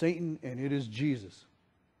is Satan and it is Jesus.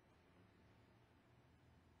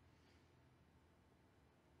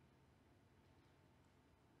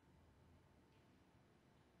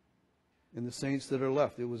 And the saints that are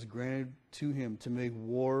left, it was granted to him to make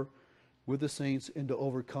war with the saints and to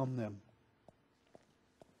overcome them.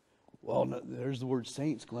 Well, no, there's the word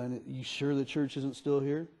saints, Glenn. Are you sure the church isn't still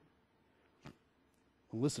here?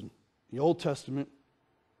 Well, listen, the Old Testament,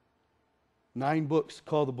 9 books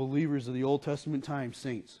call the believers of the Old Testament time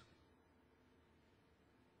saints.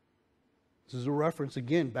 This is a reference,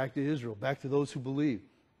 again, back to Israel, back to those who believe.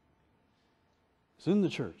 It's in the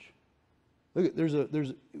church. Look,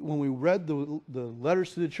 when we read the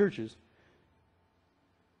letters to the churches,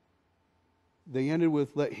 they ended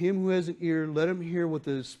with, let him who has an ear, let him hear what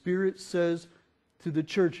the Spirit says to the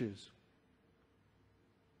churches.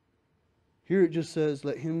 Here it just says,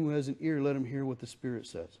 let him who has an ear, let him hear what the Spirit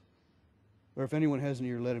says. Or if anyone has an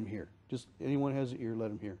ear, let him hear. Just anyone has an ear,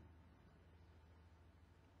 let him hear.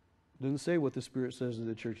 It doesn't say what the Spirit says to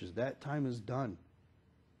the churches. That time is done.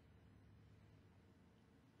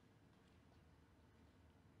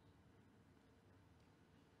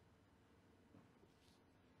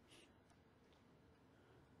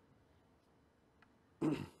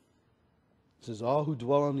 It says, all who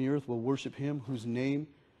dwell on the earth will worship him whose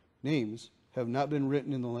names have not been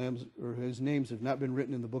written in the Lamb's, or his names have not been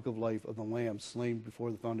written in the book of life of the Lamb slain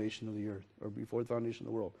before the foundation of the earth, or before the foundation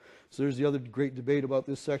of the world. So there's the other great debate about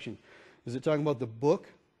this section. Is it talking about the book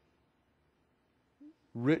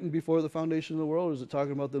written before the foundation of the world, or is it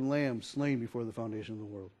talking about the Lamb slain before the foundation of the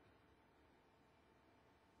world?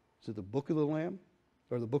 Is it the book of the Lamb,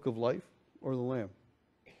 or the book of life, or the Lamb?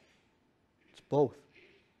 Both.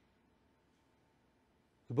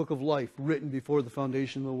 The book of life, written before the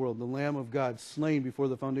foundation of the world. The Lamb of God, slain before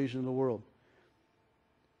the foundation of the world.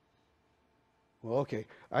 Well, okay,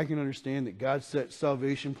 I can understand that God set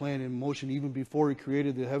salvation plan in motion even before He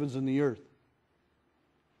created the heavens and the earth.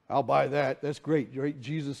 I'll buy that. That's great, right?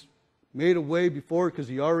 Jesus made a way before because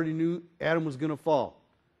He already knew Adam was going to fall.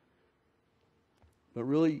 But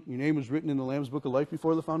really, your name was written in the Lamb's Book of Life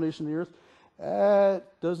before the foundation of the earth?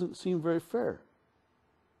 That doesn't seem very fair.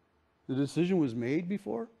 The decision was made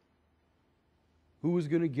before? Who was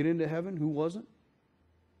going to get into heaven? Who wasn't?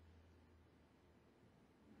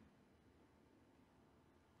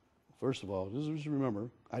 First of all, just remember,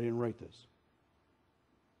 I didn't write this.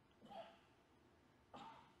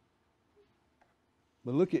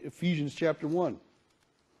 But look at Ephesians chapter 1.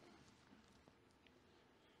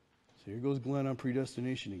 So here goes Glenn on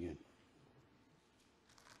predestination again.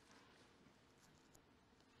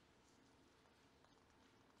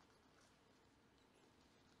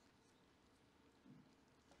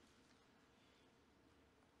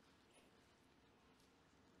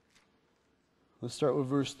 Let's start with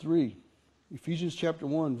verse 3. Ephesians chapter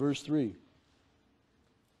 1, verse 3.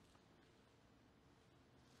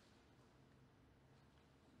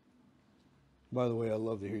 By the way, I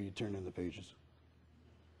love to hear you turn in the pages.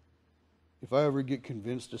 If I ever get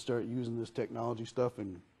convinced to start using this technology stuff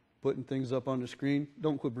and putting things up on the screen,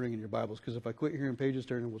 don't quit bringing your Bibles, because if I quit hearing pages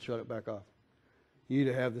turning, we'll shut it back off. You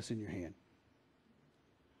need to have this in your hand.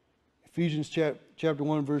 Ephesians chapter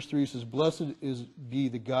 1, verse 3 says, Blessed be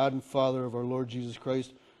the God and Father of our Lord Jesus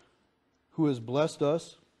Christ, who has blessed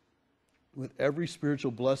us with every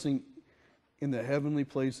spiritual blessing in the heavenly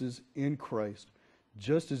places in Christ,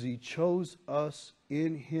 just as He chose us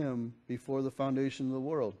in Him before the foundation of the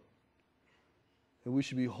world, that we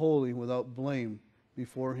should be holy and without blame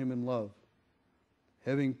before Him in love,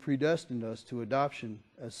 having predestined us to adoption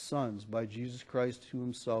as sons by Jesus Christ to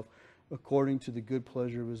Himself, according to the good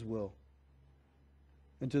pleasure of His will,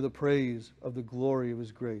 and to the praise of the glory of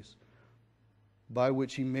His grace, by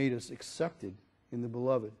which He made us accepted in the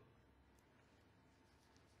Beloved.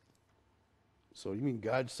 So you mean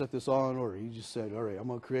God set this all in order? He just said, all right, I'm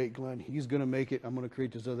going to create Glenn. He's going to make it. I'm going to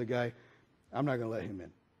create this other guy. I'm not going to let him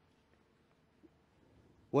in.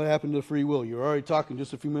 What happened to free will? You were already talking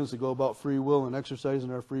just a few minutes ago about free will and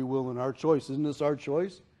exercising our free will and our choice. Isn't this our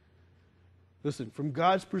choice? Listen, from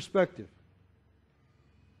God's perspective,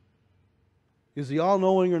 is He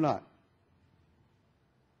all-knowing or not?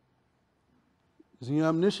 Is He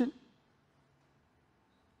omniscient?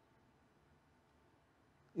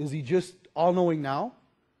 Is He just all-knowing now?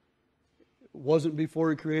 It wasn't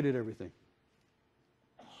before He created everything.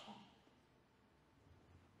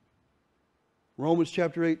 Romans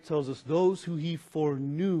chapter 8 tells us, those who He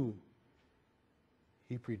foreknew,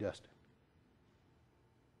 He predestined.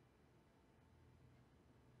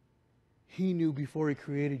 He knew before He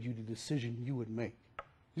created you the decision you would make.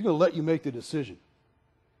 He's going to let you make the decision.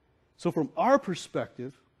 So from our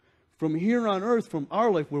perspective, from here on earth, from our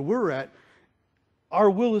life where we're at, our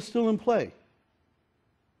will is still in play.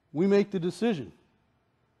 We make the decision.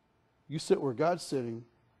 You sit where God's sitting,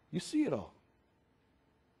 you see it all.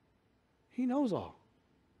 He knows all.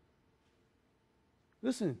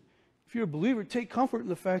 Listen, if you're a believer, take comfort in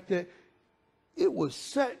the fact that it was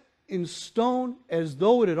set in stone as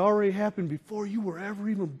though it had already happened before you were ever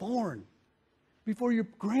even born, before your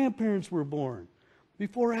grandparents were born,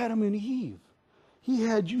 before Adam and Eve. He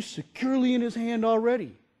had you securely in His hand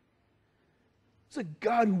already. It's a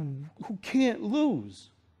God who can't lose.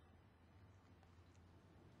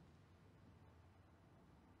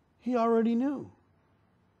 He already knew.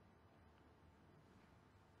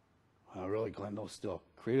 Oh, really, Glenn, they'll still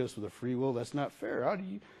create us with a free will? That's not fair. How do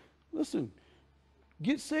you... Listen,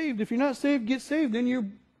 get saved. If you're not saved, get saved. Then you're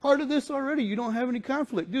part of this already. You don't have any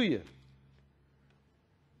conflict, do you?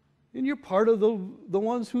 And you're part of the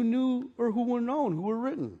ones who knew or who were known, who were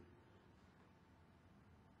written.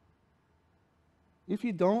 If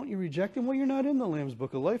you don't, you reject Him, well, you're not in the Lamb's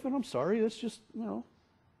Book of Life, and I'm sorry, that's just, But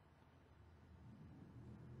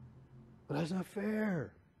that's not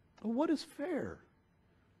fair. Well, what is fair?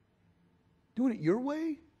 Doing it your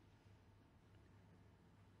way?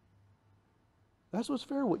 That's what's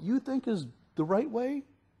fair. What you think is the right way?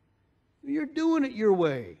 You're doing it your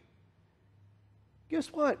way.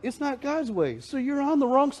 Guess what? It's not God's way, so you're on the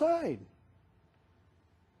wrong side.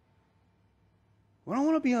 Well, I don't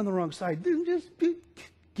want to be on the wrong side. Then just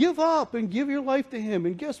give up and give your life to Him.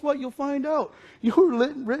 And guess what? You'll find out. You were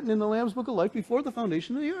written in the Lamb's Book of Life before the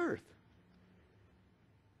foundation of the earth.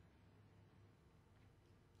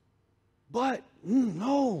 But,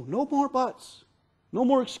 no more buts. No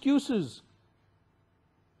more excuses.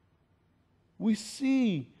 we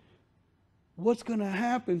see what's going to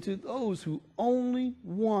happen to those who only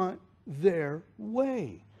want their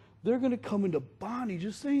way. They're going to come into bondage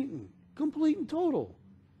of Satan, complete and total.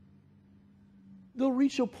 They'll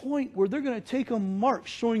reach a point where they're going to take a mark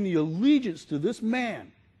showing the allegiance to this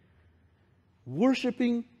man,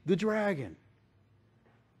 worshiping the dragon.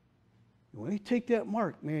 When they take that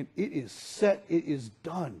mark, man, it is set, it is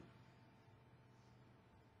done.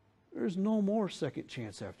 There's no more second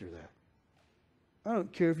chance after that. I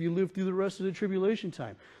don't care if you live through the rest of the tribulation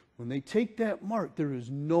time. When they take that mark, there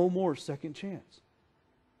is no more second chance.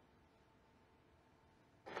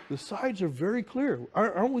 The signs are very clear.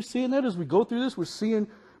 Aren't we seeing that as we go through this? We're seeing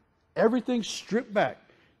everything stripped back.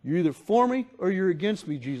 You're either for me or you're against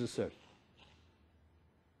me, Jesus said.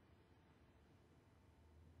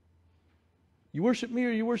 You worship me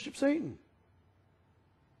or you worship Satan.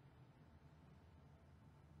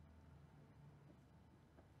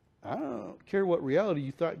 I don't care what reality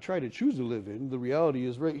you try to choose to live in. The reality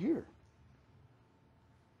is right here.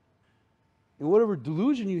 And whatever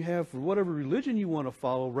delusion you have for whatever religion you want to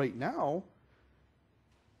follow right now,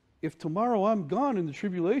 if tomorrow I'm gone and the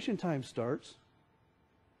tribulation time starts,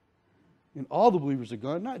 and all the believers are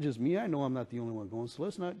gone, not just me, I know I'm not the only one going, so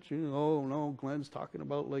let's not, oh no, Glenn's talking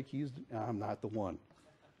about like I'm not the one.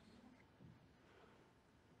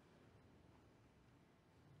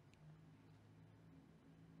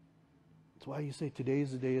 That's why you say today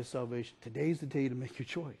is the day of salvation. Today is the day to make your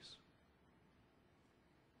choice.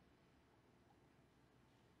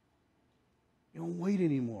 You don't wait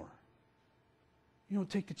anymore. You don't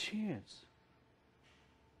take the chance.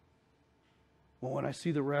 Well, when I see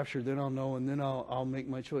the rapture, then I'll know, and then I'll make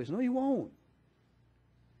my choice. No, you won't.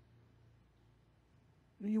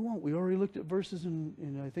 No, you won't. We already looked at verses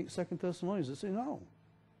in I think 2 Thessalonians that say no.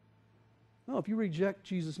 No, if you reject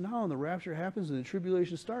Jesus now and the rapture happens and the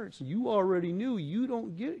tribulation starts, you already knew you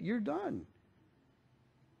don't get it. You're done.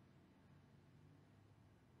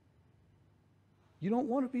 You don't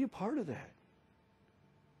want to be a part of that.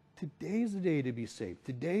 Today's the day to be saved.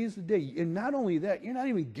 Today is the day. And not only that, you're not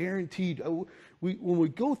even guaranteed. When we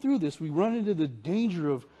go through this, we run into the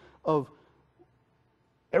danger of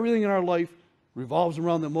everything in our life revolves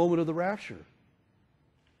around the moment of the rapture.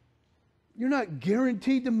 You're not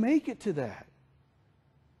guaranteed to make it to that.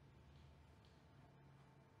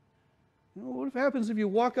 You know, what happens if you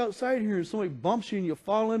walk outside here and somebody bumps you and you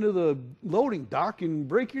fall into the loading dock and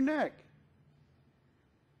break your neck?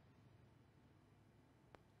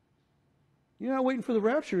 You're not waiting for the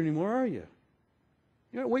rapture anymore, are you?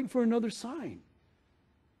 You're not waiting for another sign.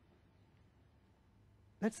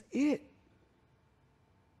 That's it.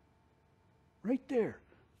 Right there,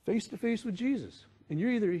 face to face with Jesus. And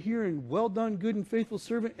you're either hearing, well done, good and faithful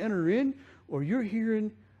servant, enter in, or you're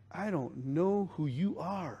hearing, I don't know who you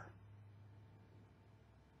are.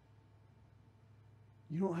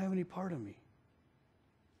 You don't have any part of me.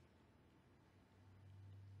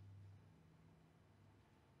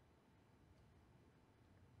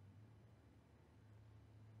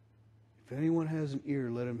 If anyone has an ear,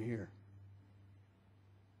 let him hear.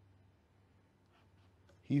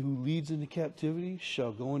 He who leads into captivity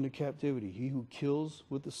shall go into captivity. He who kills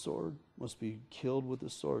with the sword must be killed with the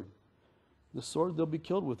sword. The sword they'll be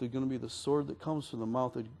killed with is going to be the sword that comes from the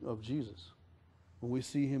mouth of Jesus. When we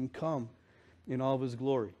see him come in all of his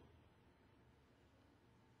glory.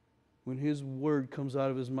 When his word comes out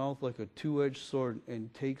of his mouth like a two-edged sword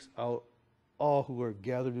and takes out all who are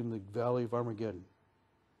gathered in the valley of Armageddon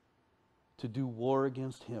to do war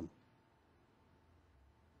against him.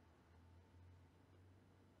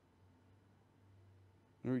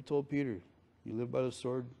 Remember he told Peter, you live by the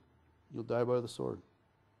sword, you'll die by the sword.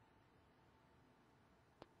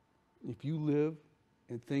 If you live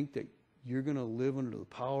and think that you're going to live under the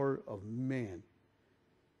power of man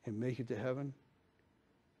and make it to heaven,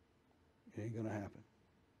 it ain't going to happen.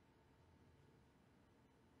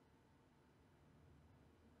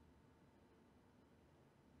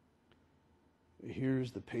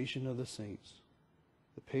 Here's the patience of the saints,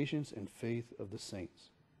 the patience and faith of the saints.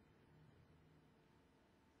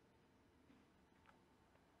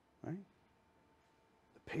 Right?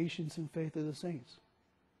 The patience and faith of the saints.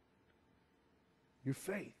 Your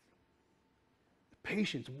faith. The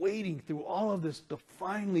patience, waiting through all of this to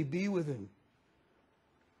finally be with him.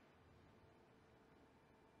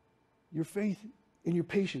 Your faith and your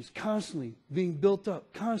patience constantly being built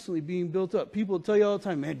up, constantly being built up. People tell you all the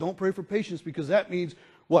time, man, don't pray for patience because that means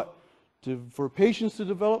what? For patience to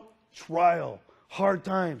develop? Trial, hard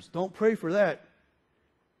times. Don't pray for that.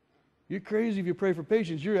 You're crazy if you pray for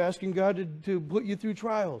patience. You're asking God to put you through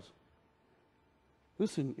trials.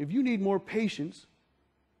 Listen, if you need more patience,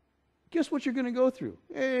 Guess what you're going to go through?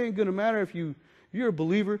 It ain't going to matter if you're a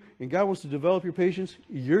believer and God wants to develop your patience.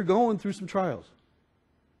 You're going through some trials.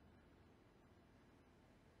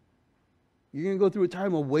 You're going to go through a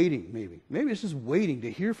time of waiting, maybe. Maybe it's just waiting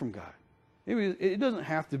to hear from God. Maybe it doesn't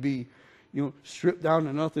have to be, stripped down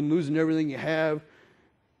to nothing, losing everything you have,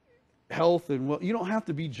 health and well. You don't have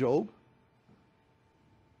to be Job.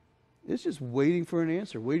 It's just waiting for an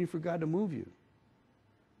answer, waiting for God to move you.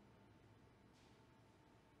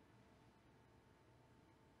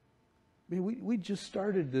 Man, we just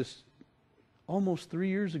started this almost 3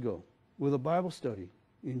 years ago with a Bible study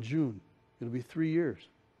in June. It'll be 3 years.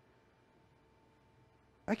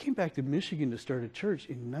 I came back to Michigan to start a church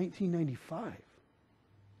in 1995.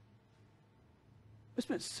 I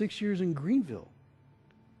spent 6 years in Greenville.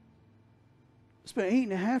 I spent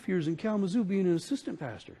 8.5 years in Kalamazoo being an assistant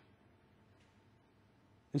pastor.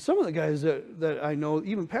 And some of the guys that I know,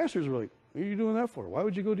 even pastors, were like, what are you doing that for? Why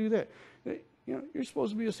would you go do that? You're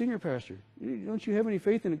supposed to be a senior pastor. Don't you have any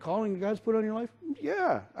faith in the calling that God's put on your life?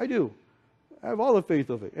 Yeah, I do. I have all the faith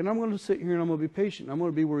of it. And I'm going to sit here and I'm going to be patient. I'm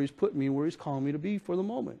going to be where He's put me and where He's calling me to be for the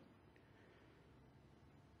moment.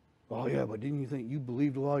 Oh, yeah, but didn't you think you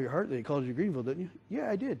believed with all your heart that He called you to Greenville, didn't you? Yeah,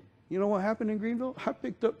 I did. You know what happened in Greenville? I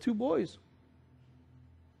picked up 2 boys.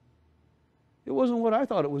 It wasn't what I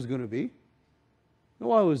thought it was going to be.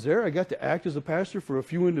 While I was there, I got to act as a pastor for a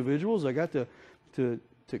few individuals. I got to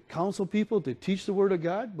counsel people, to teach the Word of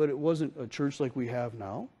God, but it wasn't a church like we have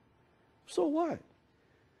now. So what?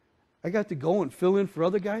 I got to go and fill in for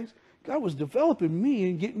other guys. God was developing me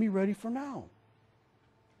and getting me ready for now.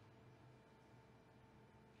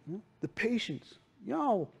 The patience.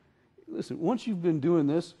 Listen, once you've been doing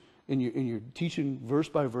this and you're teaching verse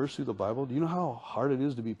by verse through the Bible, do you know how hard it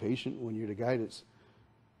is to be patient when you're the guy that's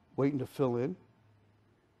waiting to fill in?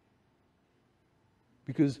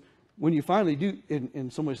 Because when you finally do,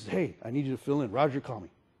 and somebody says, hey, I need you to fill in. Roger, call me.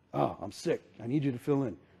 Oh, I'm sick. I need you to fill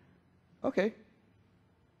in. Okay.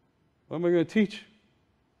 What am I going to teach?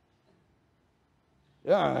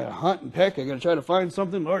 Yeah, I got to hunt and peck. I got to try to find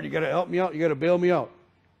something. Lord, you got to help me out. You got to bail me out.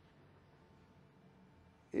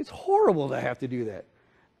 It's horrible to have to do that.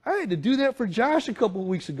 I had to do that for Josh a couple of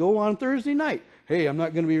weeks ago on Thursday night. Hey, I'm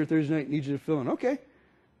not going to be here Thursday night. Need you to fill in. Okay.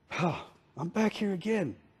 I'm back here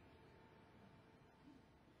again.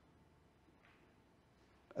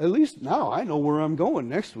 At least now I know where I'm going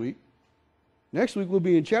next week. Next week we'll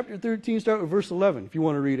be in chapter 13, start with verse 11, if you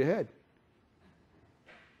want to read ahead.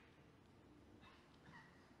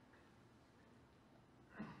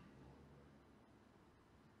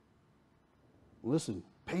 Listen,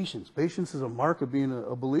 patience. Patience is a mark of being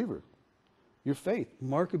a believer. Your faith,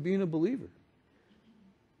 mark of being a believer.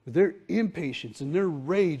 Their impatience and their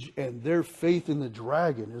rage and their faith in the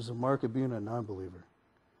dragon is a mark of being a non-believer.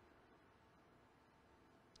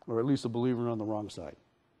 Or at least a believer on the wrong side.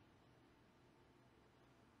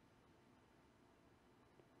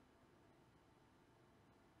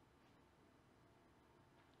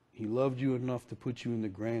 He loved you enough to put you in the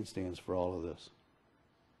grandstands for all of this.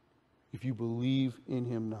 If you believe in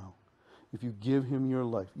Him now, if you give Him your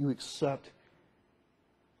life, you accept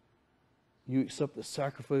the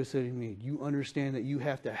sacrifice that He made. You understand that you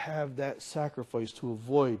have to have that sacrifice to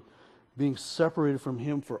avoid being separated from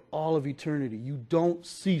Him for all of eternity. You don't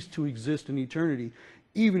cease to exist in eternity,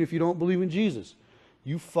 even if you don't believe in Jesus.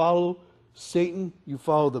 You follow Satan, you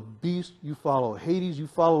follow the beast, you follow Hades, you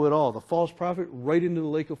follow it all, the false prophet, right into the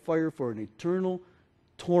lake of fire for an eternal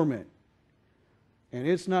torment. And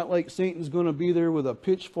it's not like Satan's going to be there with a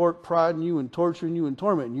pitchfork prodding you and torturing you and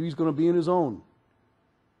tormenting you. He's going to be in his own.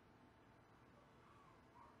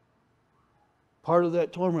 Part of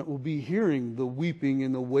that torment will be hearing the weeping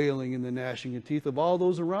and the wailing and the gnashing of teeth of all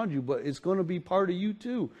those around you, but it's going to be part of you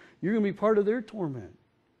too. You're going to be part of their torment.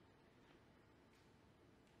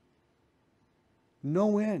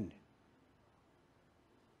 No end.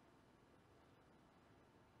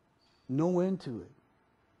 No end to it.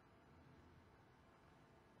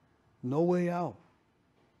 No way out.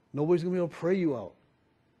 Nobody's going to be able to pray you out.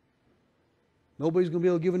 Nobody's going to be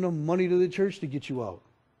able to give enough money to the church to get you out.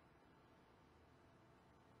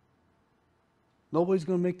 Nobody's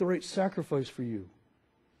going to make the right sacrifice for you.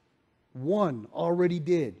 One already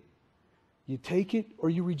did. You take it or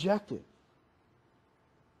you reject it.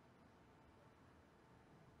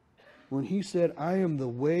 When He said, I am the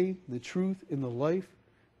way, the truth, and the life,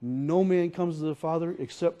 no man comes to the Father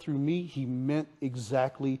except through me, He meant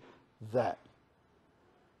exactly that.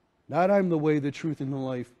 Not I'm the way, the truth, and the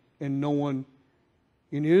life, and no one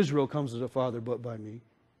in Israel comes to the Father but by me.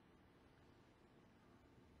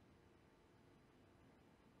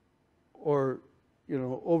 Or,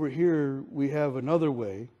 over here we have another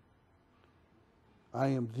way, I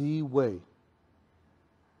am the way,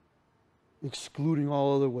 excluding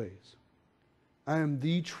all other ways. I am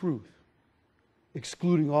the truth,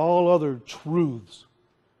 excluding all other truths.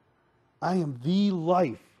 I am the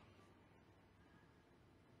life.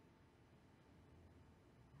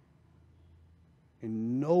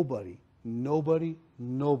 And nobody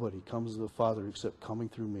comes to the Father except coming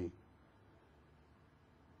through me.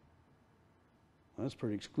 Well, that's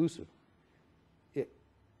pretty exclusive.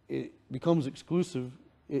 It becomes exclusive.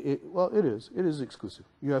 Well, it is. It is exclusive.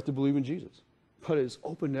 You have to believe in Jesus. But it's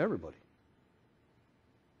open to everybody.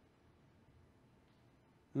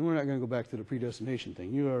 And we're not going to go back to the predestination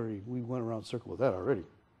thing. We went around circle with that already.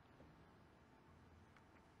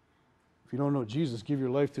 If you don't know Jesus, give your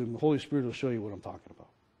life to Him. The Holy Spirit will show you what I'm talking about.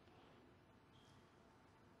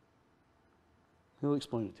 He'll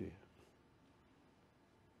explain it to you.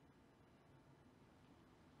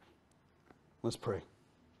 Let's pray.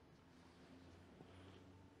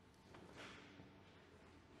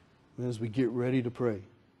 And as we get ready to pray,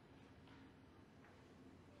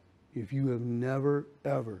 if you have never,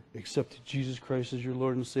 ever accepted Jesus Christ as your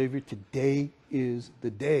Lord and Savior, today is the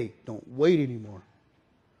day. Don't wait anymore.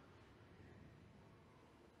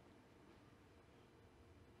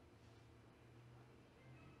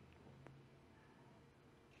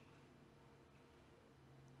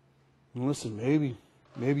 And listen,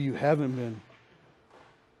 maybe you haven't been.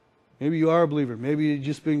 Maybe you are a believer. Maybe you've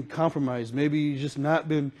just been compromised. Maybe you've just not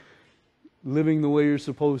been living the way you're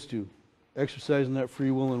supposed to, exercising that free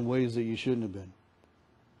will in ways that you shouldn't have been.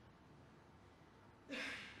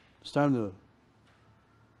 It's time to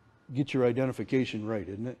get your identification right,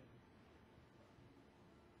 isn't it?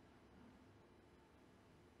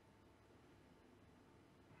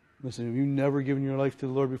 Listen, if you've never given your life to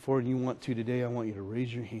the Lord before and you want to today, I want you to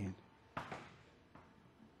raise your hand.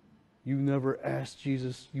 You've never asked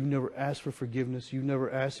Jesus. You've never asked for forgiveness. You've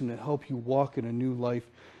never asked Him to help you walk in a new life.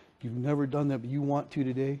 You've never done that, but you want to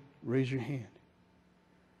today, raise your hand.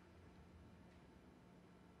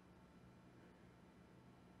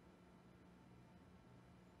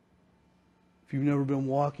 If you've never been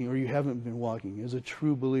walking or you haven't been walking as a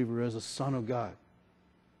true believer, as a son of God,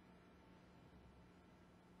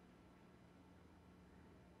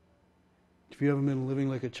 if you haven't been living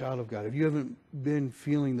like a child of God, if you haven't been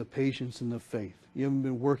feeling the patience and the faith, you haven't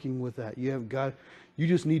been working with that, you have God, you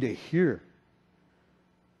just need to hear.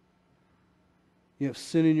 You have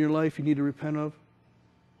sin in your life you need to repent of,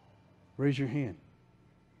 raise your hand.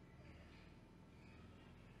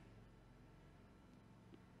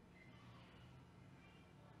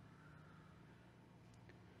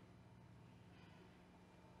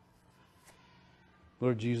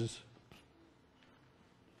 Lord Jesus,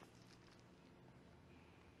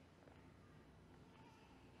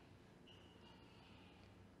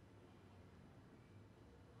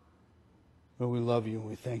 Lord, we love you and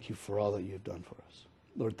we thank you for all that you have done for us.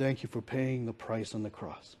 Lord, thank you for paying the price on the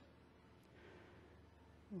cross.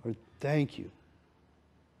 Lord, thank you.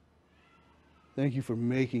 Thank you for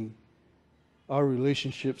making our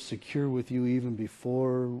relationship secure with you even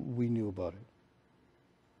before we knew about it.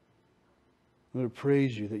 Lord,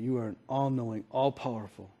 praise you that you are an all-knowing,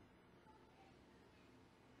 all-powerful,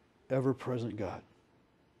 ever-present God.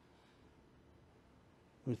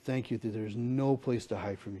 Lord, thank you that there's no place to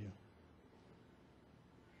hide from you.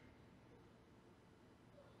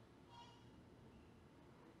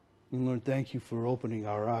 And Lord, thank you for opening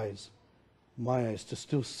our eyes, my eyes, to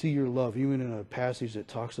still see your love, even in a passage that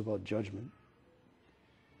talks about judgment.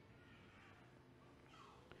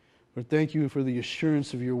 Lord, thank you for the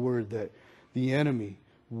assurance of your word that the enemy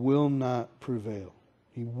will not prevail.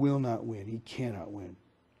 He will not win. He cannot win.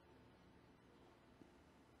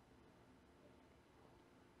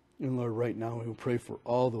 And Lord, right now we will pray for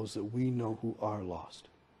all those that we know who are lost.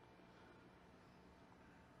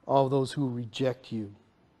 All those who reject you.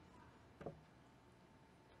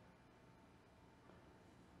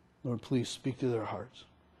 Lord, please speak to their hearts.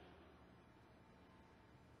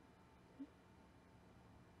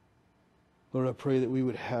 Lord, I pray that we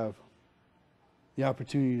would have the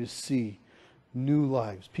opportunity to see new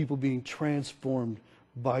lives, people being transformed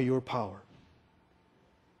by your power,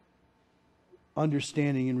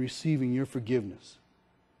 understanding and receiving your forgiveness.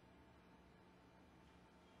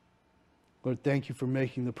 Lord, thank you for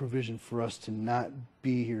making the provision for us to not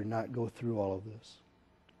be here, not go through all of this.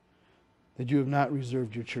 That you have not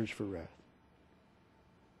reserved your church for wrath.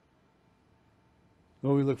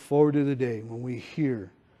 Lord, we look forward to the day when we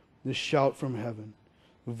hear this shout from heaven,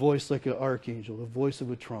 a voice like an archangel, the voice of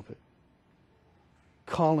a trumpet,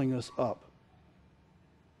 calling us up.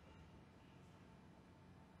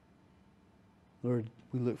 Lord,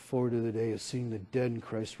 we look forward to the day of seeing the dead in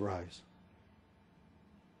Christ rise.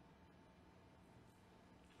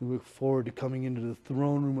 We look forward to coming into the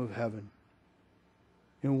throne room of heaven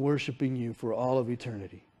and worshiping you for all of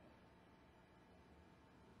eternity.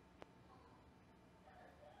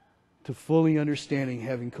 To fully understanding,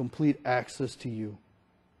 having complete access to you.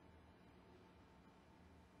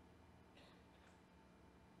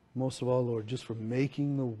 Most of all, Lord, just for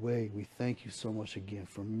making the way. We thank you so much again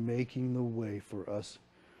for making the way for us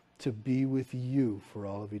to be with you for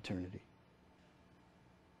all of eternity.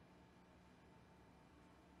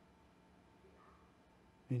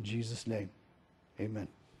 In Jesus' name, amen.